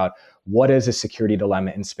thinking about what does a security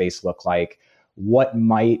dilemma in space look like, what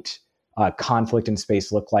might conflict in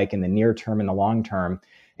space look like in the near term and the long term.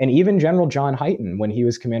 And even General John Hyten, when he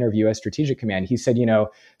was commander of U.S. Strategic Command, he said,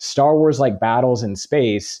 Star Wars like battles in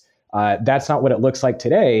space, that's not what it looks like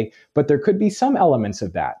today, but there could be some elements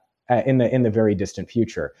of that in the very distant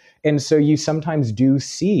future. And so you sometimes do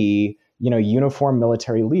see uniformed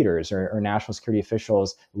military leaders or national security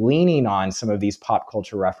officials leaning on some of these pop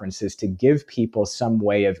culture references to give people some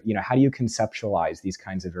way of, how do you conceptualize these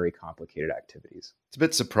kinds of very complicated activities? It's a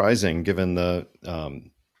bit surprising given the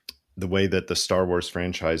way that the Star Wars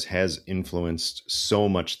franchise has influenced so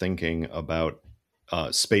much thinking about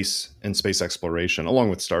space and space exploration,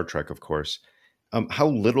 along with Star Trek, of course. How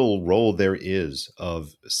little role there is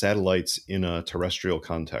of satellites in a terrestrial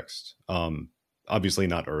context. Obviously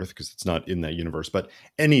not Earth, because it's not in that universe, but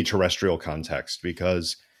any terrestrial context,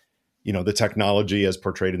 because, the technology as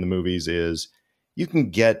portrayed in the movies is you can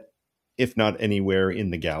get, if not anywhere in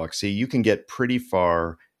the galaxy, you can get pretty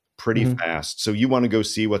far, pretty fast. So you want to go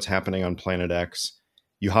see what's happening on planet X,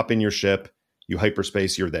 you hop in your ship, you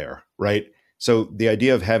hyperspace, you're there, right? So the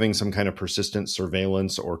idea of having some kind of persistent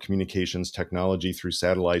surveillance or communications technology through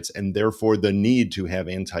satellites, and therefore the need to have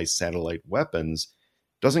anti-satellite weapons,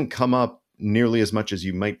 doesn't come up nearly as much as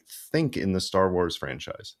you might think in the Star Wars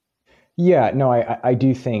franchise. Yeah, no, I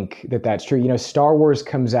do think that that's true. Star Wars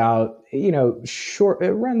comes out, short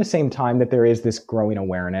around the same time that there is this growing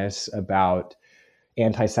awareness about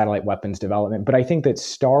anti-satellite weapons development. But I think that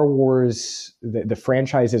Star Wars, the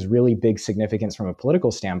franchise, has really big significance from a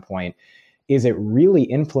political standpoint, is it really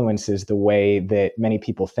influences the way that many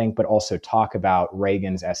people think, but also talk about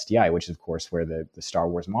Reagan's SDI, which is of course where the Star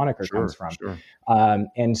Wars moniker comes Sure, from. sure.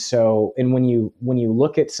 And when you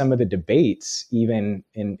look at some of the debates, even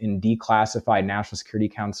in declassified National Security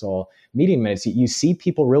Council meeting minutes, you see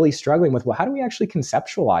people really struggling with, well, how do we actually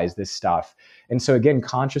conceptualize this stuff? And so again,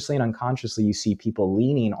 consciously and unconsciously, you see people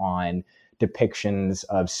leaning on depictions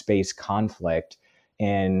of space conflict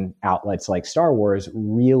and outlets like Star Wars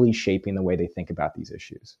really shaping the way they think about these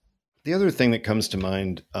issues. The other thing that comes to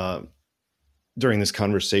mind during this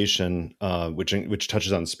conversation, which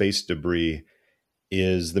touches on space debris,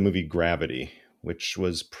 is the movie Gravity, which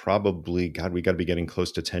was probably, God, we got to be getting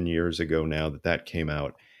close to 10 years ago now that came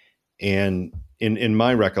out. And in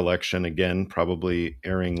my recollection, again, probably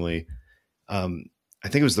erringly, I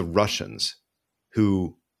think it was the Russians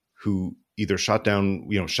who either shot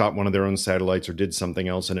one of their own satellites or did something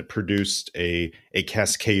else, and it produced a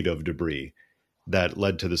cascade of debris that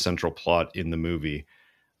led to the central plot in the movie.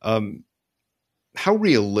 How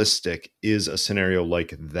realistic is a scenario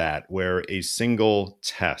like that, where a single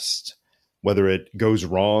test, whether it goes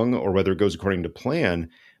wrong or whether it goes according to plan,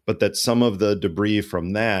 but that some of the debris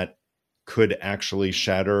from that could actually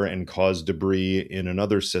shatter and cause debris in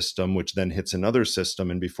another system, which then hits another system,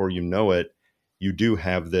 and before you know it, you do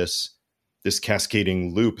have this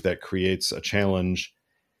cascading loop that creates a challenge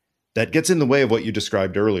that gets in the way of what you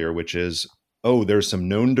described earlier, which is, oh, there's some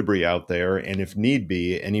known debris out there, and if need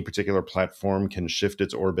be, any particular platform can shift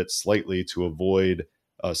its orbit slightly to avoid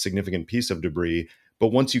a significant piece of debris. But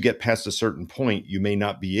once you get past a certain point, you may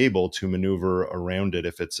not be able to maneuver around it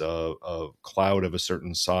if it's a cloud of a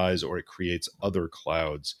certain size or it creates other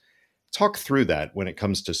clouds. Talk through that when it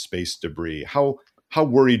comes to space debris. How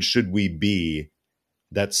worried should we be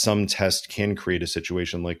that some test can create a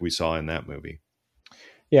situation like we saw in that movie?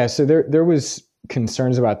 Yeah, so there was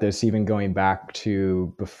concerns about this even going back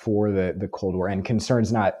to before the Cold War, and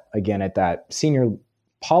concerns not again at that senior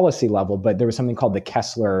policy level, but there was something called the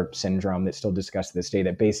Kessler syndrome that's still discussed to this day,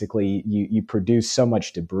 that basically you produce so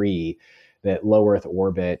much debris that low Earth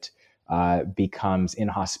orbit becomes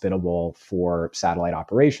inhospitable for satellite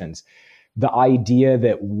operations. The idea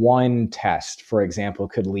that one test, for example,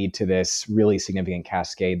 could lead to this really significant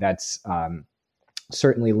cascade, that's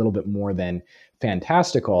certainly a little bit more than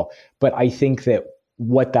fantastical. But I think that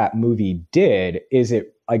what that movie did is,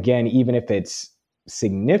 it, again, even if it's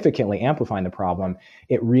significantly amplifying the problem,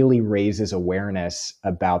 it really raises awareness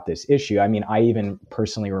about this issue. I mean, I even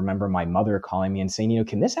personally remember my mother calling me and saying,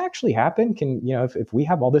 can this actually happen? If we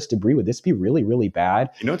have all this debris, would this be really, really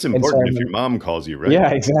bad? It's important if your mom calls you, right?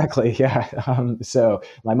 Yeah, exactly. Yeah. So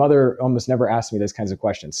my mother almost never asked me those kinds of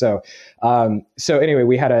questions. So anyway,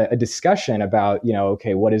 we had a discussion about,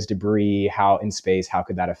 okay, what is debris? How in space? How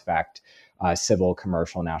could that affect civil,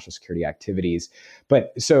 commercial, national security activities?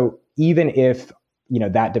 But so even if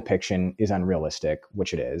that depiction is unrealistic,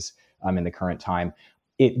 which it is in the current time,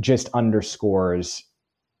 it just underscores,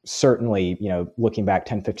 certainly, looking back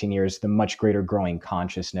 10, 15 years, the much greater growing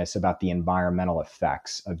consciousness about the environmental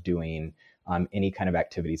effects of doing any kind of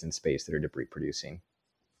activities in space that are debris producing.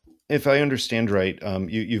 If I understand right,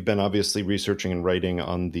 you've been obviously researching and writing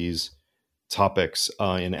on these topics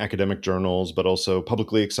in academic journals, but also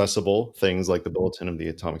publicly accessible things like the Bulletin of the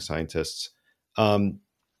Atomic Scientists.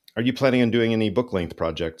 Are you planning on doing any book-length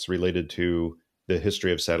projects related to the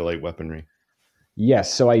history of satellite weaponry?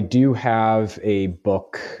 Yes, so I do have a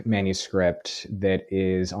book manuscript that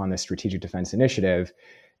is on the Strategic Defense Initiative.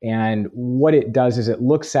 And what it does is it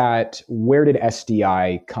looks at, where did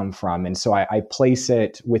SDI come from? And so I place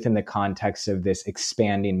it within the context of this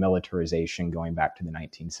expanding militarization going back to the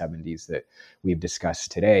 1970s that we've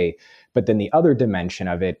discussed today. But then the other dimension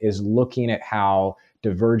of it is looking at how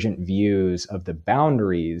divergent views of the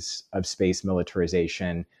boundaries of space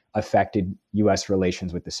militarization affected U.S.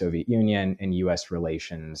 relations with the Soviet Union and U.S.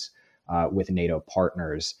 relations with NATO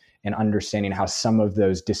partners, and understanding how some of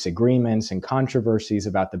those disagreements and controversies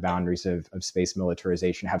about the boundaries of space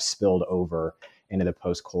militarization have spilled over into the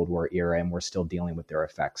post-Cold War era, and we're still dealing with their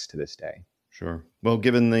effects to this day. Sure. Well,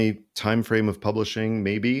 given the time frame of publishing,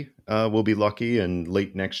 maybe we'll be lucky and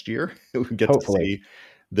late next year we get Hopefully. to see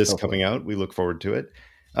this coming out. We look forward to it.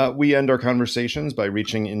 We end our conversations by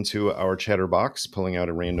reaching into our chatterbox, pulling out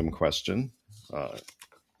a random question.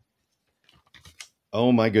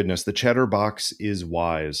 Oh my goodness, the chatterbox is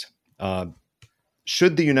wise.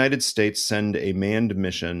 Should the United States send a manned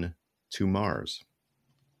mission to Mars?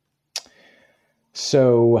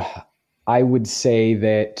 So I would say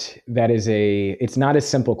that it's not a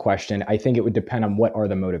simple question. I think it would depend on what are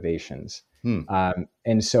the motivations.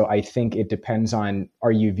 And so I think it depends on,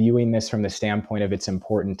 are you viewing this from the standpoint of it's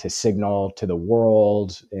important to signal to the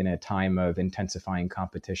world in a time of intensifying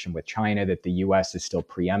competition with China that the US is still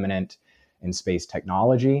preeminent in space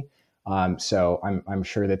technology? So I'm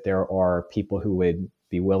sure that there are people who would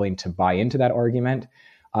be willing to buy into that argument.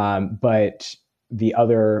 But the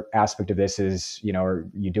other aspect of this is, are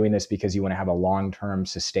you doing this because you want to have a long-term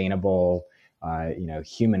sustainable,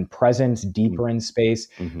 human presence deeper in space?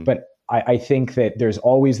 Mm-hmm. But I think that there's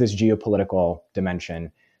always this geopolitical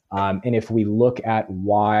dimension. And if we look at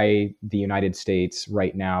why the United States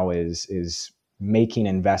right now is making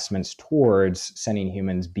investments towards sending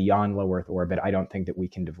humans beyond low Earth orbit, I don't think that we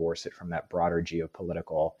can divorce it from that broader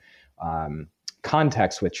geopolitical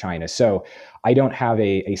context with China. So I don't have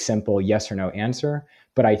a simple yes or no answer,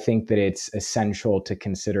 but I think that it's essential to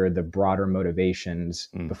consider the broader motivations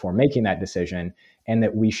before making that decision, and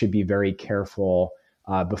that we should be very careful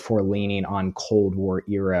before leaning on Cold War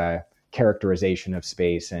era characterization of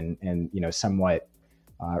space and somewhat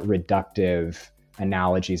reductive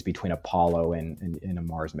analogies between Apollo and a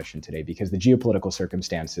Mars mission today, because the geopolitical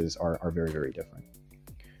circumstances are very, very different.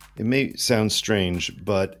 It may sound strange,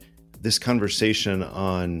 but this conversation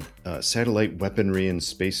on satellite weaponry and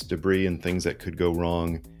space debris and things that could go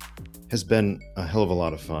wrong has been a hell of a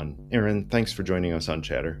lot of fun. Aaron, thanks for joining us on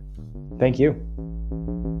Chatter. Thank you.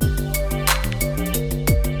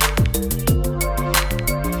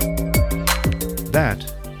 That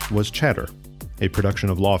was Chatter, a production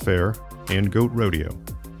of Lawfare and Goat Rodeo.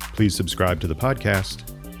 Please subscribe to the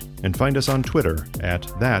podcast and find us on Twitter at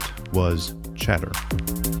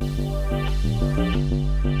ThatWasChatter.